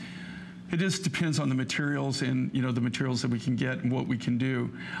on. It just depends on the materials and, you know, the materials that we can get and what we can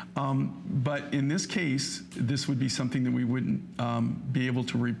do. But in this case, this would be something that we wouldn't be able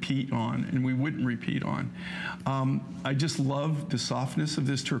to repeat on, and we wouldn't repeat on. I just love the softness of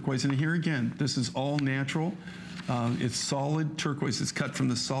this turquoise. And here again, this is all natural. It's solid turquoise. It's cut from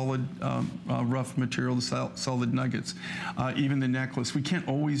the solid rough material, the solid nuggets. Even the necklace. We can't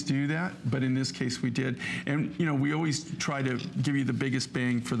always do that, but in this case we did. And you know, we always try to give you the biggest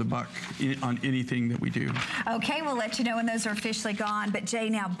bang for the buck on anything that we do. Okay, we'll let you know when those are officially gone. But Jay,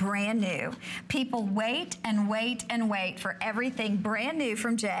 now brand new. People wait and wait and wait for everything brand new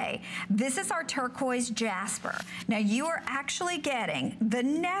from Jay. This is our turquoise jasper. Now you are actually getting the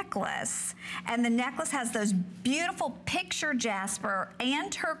necklace, and the necklace has those beautiful picture jasper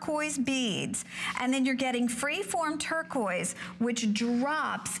and turquoise beads, and then you're getting free-form turquoise, which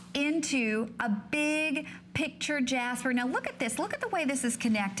drops into a big picture jasper. Now look at this. Look at the way this is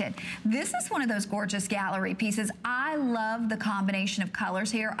connected. This is one of those gorgeous gallery pieces. I love the combination of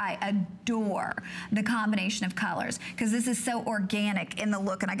colors here. I adore the combination of colors because this is so organic in the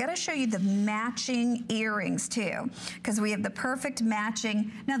look. And I got to show you the matching earrings too, because we have the perfect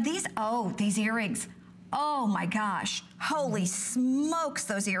matching. Now these earrings. Oh my gosh, holy smokes,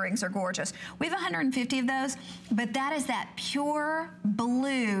 those earrings are gorgeous. We have 150 of those, but that is that pure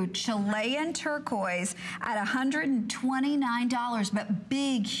blue Chilean turquoise at $129, but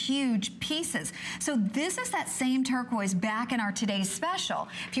big, huge pieces. So this is that same turquoise back in our today's special.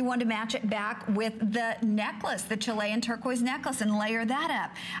 If you want to match it back with the necklace, the Chilean turquoise necklace, and layer that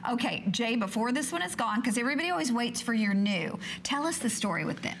up. Okay, Jay, before this one is gone, because everybody always waits for your new, tell us the story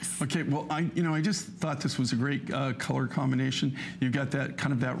with this. Okay, well, I just thought this was a great color combination. You've got that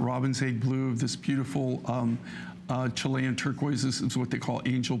kind of that robin's egg blue of this beautiful Chilean turquoise. This is what they call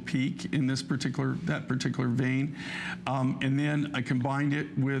Angel Peak in that particular vein. And then I combined it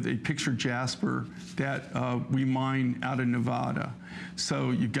with a picture jasper that we mine out of Nevada.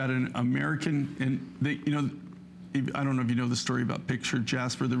 So you've got an American, and they, you know, I don't know if you know the story about picture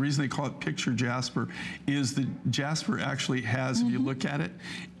jasper. The reason they call it picture jasper is the jasper actually has, if you look at it,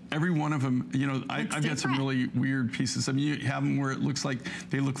 every one of them, you know, I've got some really weird pieces. I mean, you have them where it looks like,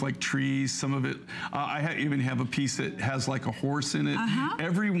 they look like trees. Some of it, I even have a piece that has like a horse in it.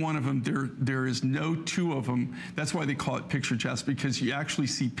 Every one of them, there is no two of them. That's why they call it picture jasper, because you actually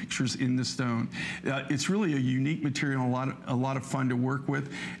see pictures in the stone. It's really a unique material, a lot of fun to work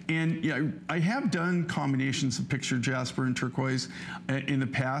with. And yeah, I have done combinations of picture jasper and turquoise in the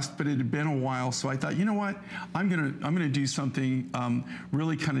past, but it had been a while. So I thought, you know what, I'm gonna do something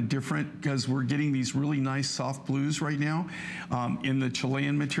really kind of different, because we're getting these really nice soft blues right now in the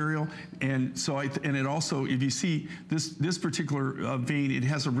Chilean material. And so and it also, if you see this particular vein, it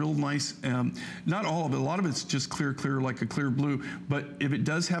has a real nice, not all of it, a lot of it's just clear like a clear blue, but if it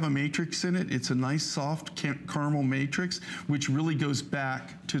does have a matrix in it, it's a nice soft caramel matrix, which really goes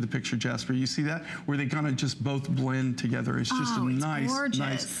back to the picture jasper. You see that? Where they kind of just both blend together. It's just a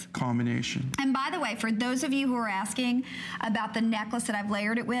nice combination. And by the way, for those of you who are asking about the necklace that I've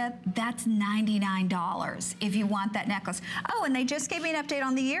layered it with, that's $99 if you want that necklace. Oh, and they just gave me an update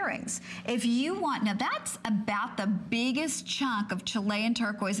on the earrings. If you want, now that's about the biggest chunk of Chilean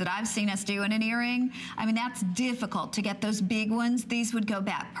turquoise that I've seen us do in an earring. I mean, that's difficult to get those big ones. These would go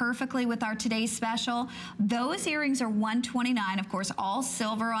back perfectly with our today's special. Those earrings are $129, of course, all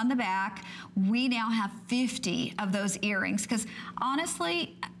silver on the back. We now have 50 of those earrings, because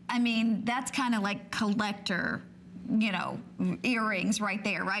honestly, I mean, that's kind of like collector, you know, earrings right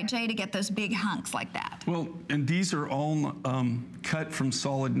there, right, Jay, to get those big hunks like that. Well, and these are all cut from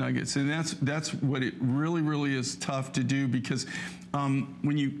solid nuggets, and that's what it really is tough to do, because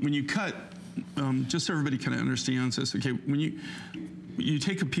when you cut, just so everybody kind of understands this, okay, when you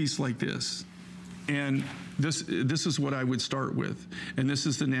take a piece like this, and this is what I would start with, and this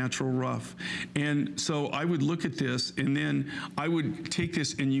is the natural rough. And so I would look at this, and then I would take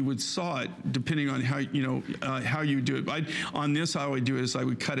this, and you would saw it, depending on how, you know, how you do it. On this, how I would do it is I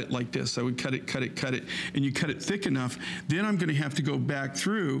would cut it like this. I would cut it, and you cut it thick enough. Then I'm going to have to go back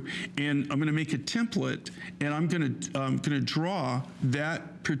through, and I'm going to make a template, and I'm going to draw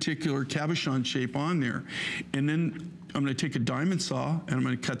that particular cabochon shape on there, and then gonna take a diamond saw and I'm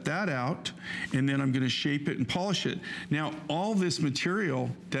gonna cut that out, and then I'm gonna shape it and polish it. Now, all this material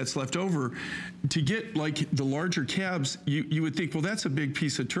that's left over, to get like the larger cabs, you would think, well, that's a big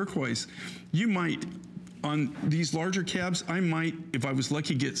piece of turquoise. You might, on these larger cabs, I might, if I was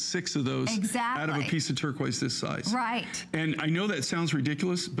lucky, get 6 of those out of a piece of turquoise this size. Right. And I know that sounds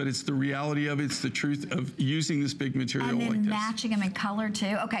ridiculous, but it's the reality of it. It's the truth of using this big material like this. And then matching them in color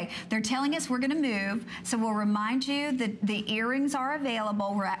too. Okay, they're telling us we're gonna move, so we'll remind you that the earrings are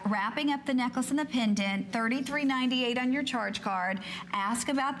available. We're wrapping up the necklace and the pendant, $33.98 on your charge card. Ask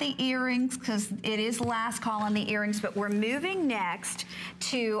about the earrings, because it is last call on the earrings, but we're moving next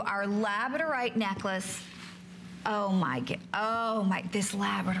to our labradorite necklace. Oh my, this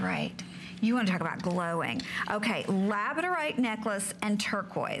labradorite. You want to talk about glowing. Okay, labradorite necklace and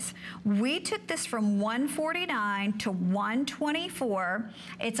turquoise. We took this from $149 to $124.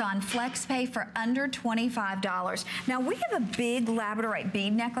 It's on FlexPay for under $25. Now, we have a big labradorite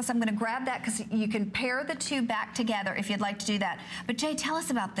bead necklace. I'm gonna grab that because you can pair the two back together if you'd like to do that. But Jay, tell us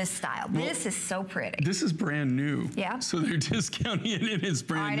about this style. Well, this is so pretty. This is brand new. Yeah. So they're discounting it and it's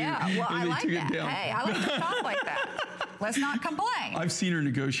brand new. I know, well, I like that. Hey, I like to shop like that. Let's not complain. I've seen her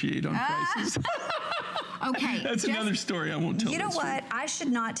negotiate on prices. Okay. That's another story. I won't tell. You know what? I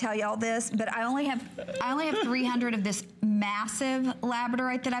should not tell y'all this, but I only have 300 of this massive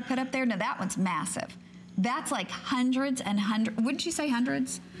labradorite that I put up there. Now that one's massive. That's like hundreds and hundreds. Wouldn't you say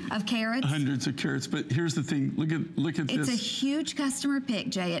hundreds of carats? Hundreds of carats. But here's the thing. Look at this. It's a huge customer pick,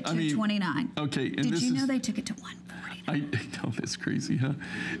 Jay, at $229. Okay. And Did you know they took it to $149? I know, that's crazy, huh?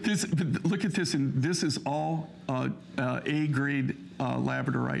 But look at this, and this is all A-grade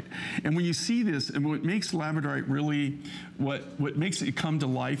labradorite. And when you see this, and what makes labradorite really, what makes it come to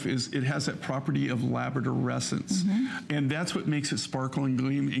life is it has that property of labradorescence. And that's what makes it sparkle and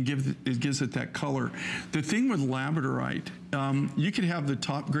gleam and gives it that color. The thing with labradorite, you could have the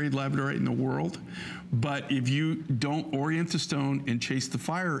top grade labradorite in the world, but if you don't orient the stone and chase the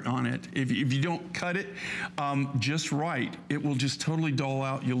fire on it, if you don't cut it just right, it will just totally dull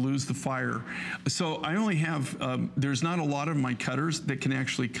out. You'll lose the fire. So I only have, there's not a lot of my cutters that can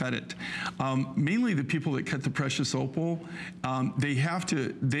actually cut it. Mainly the people that cut the precious opal, they have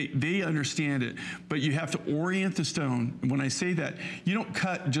to, they understand it, but you have to orient the stone. And when I say that, you don't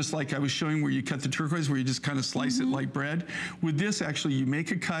cut just like I was showing where you cut the turquoise, where you just kind of slice it like bread. With this, actually, you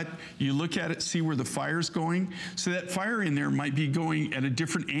make a cut, you look at it, see where the fire's going. So that fire in there might be going at a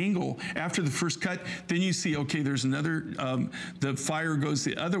different angle after the first cut. Then you see, okay, there's another, the fire goes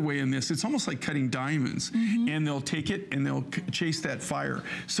the other way in this. It's almost like cutting diamonds. And they'll take it and they'll chase that fire.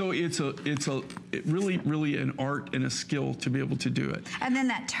 So it's really an art and a skill to be able to do it. And then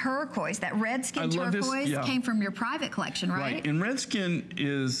that turquoise, that Redskin turquoise, came from your private collection, right? Right, and Redskin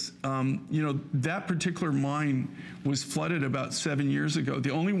is, you know, that particular mine was flooded about 7 years ago.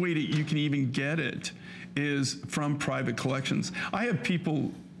 The only way that you can even get it is from private collections. I have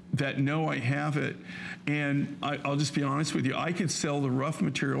people that know I have it, and I'll just be honest with you, I could sell the rough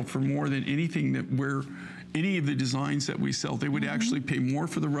material for more than anything that any of the designs that we sell. They would actually pay more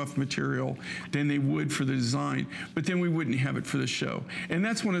for the rough material than they would for the design, but then we wouldn't have it for the show. And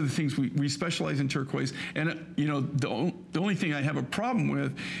that's one of the things we specialize in turquoise. And you know, the only thing I have a problem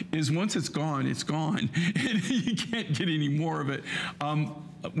with is once it's gone, and you can't get any more of it.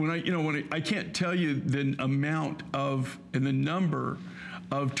 I can't tell you the amount of and the number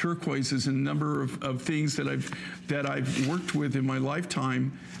of turquoises and number of things that I've worked with in my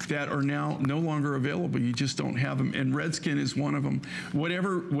lifetime that are now no longer available. You just don't have them. And Redskin is one of them.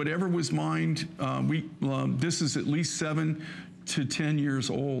 Whatever was mined, this is at least 7 to 10 years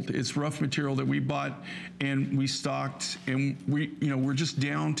old. It's rough material that we bought and we stocked, and we're just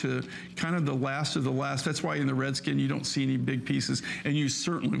down to kind of the last of the last. That's why in the Redskin you don't see any big pieces, and you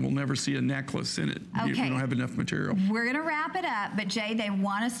certainly will never see a necklace in it. Okay. You don't have enough material. We're gonna wrap it up, but Jay, they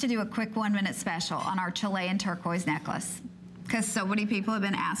want us to do a quick 1-minute special on our Chilean turquoise necklace because so many people have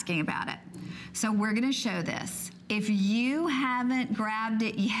been asking about it. So we're gonna show this. If you haven't grabbed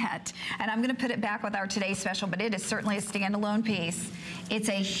it yet, and I'm gonna put it back with our today's special, but it is certainly a standalone piece. It's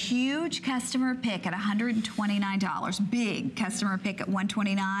a huge customer pick at $129, big customer pick at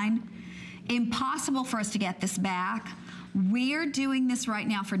 $129. Impossible for us to get this back. We're doing this right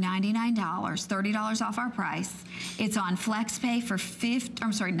now for $99, $30 off our price. It's on FlexPay for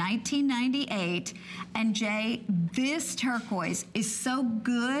 $19.98. And Jay, this turquoise is so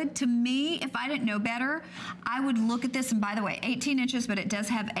good to me. If I didn't know better, I would look at this, and by the way, 18 inches, but it does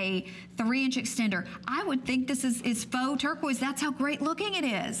have a 3-inch extender. I would think this is faux turquoise. That's how great looking it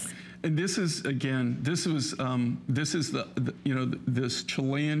is. And this is, again, this is this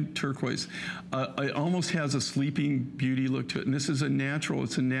Chilean turquoise. It almost has a Sleeping Beauty look to it. And this is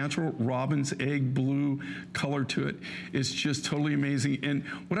it's a natural robin's egg blue color to it. It's just totally amazing. And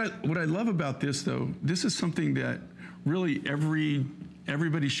what I love about this, though, this is something that really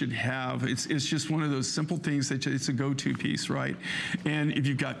everybody should have. It's just one of those simple things that it's a go-to piece, right? And if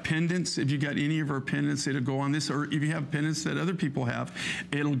you've got pendants, if you've got any of our pendants, it'll go on this, or if you have pendants that other people have,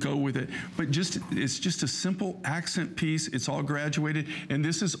 it'll go with it. But it's just a simple accent piece. It's all graduated, and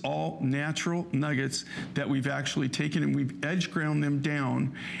this is all natural nuggets that we've actually taken and we've edge ground them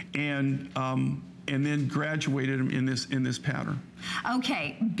down and then graduated them in this pattern.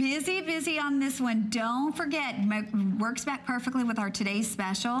 Okay, busy on this one. Don't forget, works back perfectly with our today's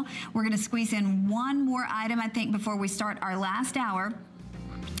special. We're going to squeeze in one more item, I think, before we start our last hour.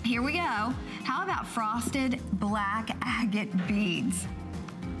 Here we go. How about frosted black agate beads?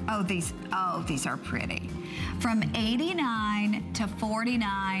 Oh, these are pretty. From $89 to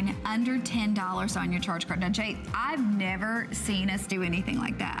 $49, under $10 on your charge card. Now, Jay, I've never seen us do anything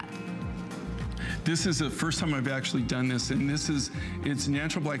like that. This is the first time I've actually done this, and it's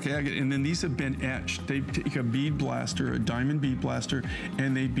natural black agate, and then these have been etched. They take a bead blaster, a diamond bead blaster,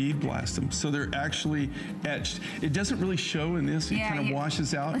 and they bead blast them. So they're actually etched. It doesn't really show in this. It kind of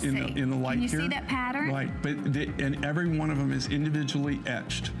washes out in the light here. Can you see that pattern? Right, and every one of them is individually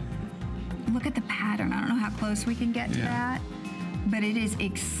etched. Look at the pattern. I don't know how close we can get to that, but it is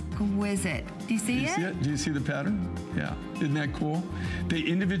exquisite. Do you see it? Do you see the pattern? Yeah, isn't that cool? They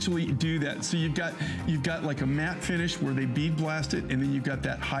individually do that. So you've got like a matte finish where they bead blast it, and then you've got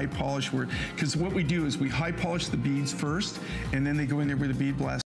that high polish because what we do is we high polish the beads first, and then they go in there with a bead blast.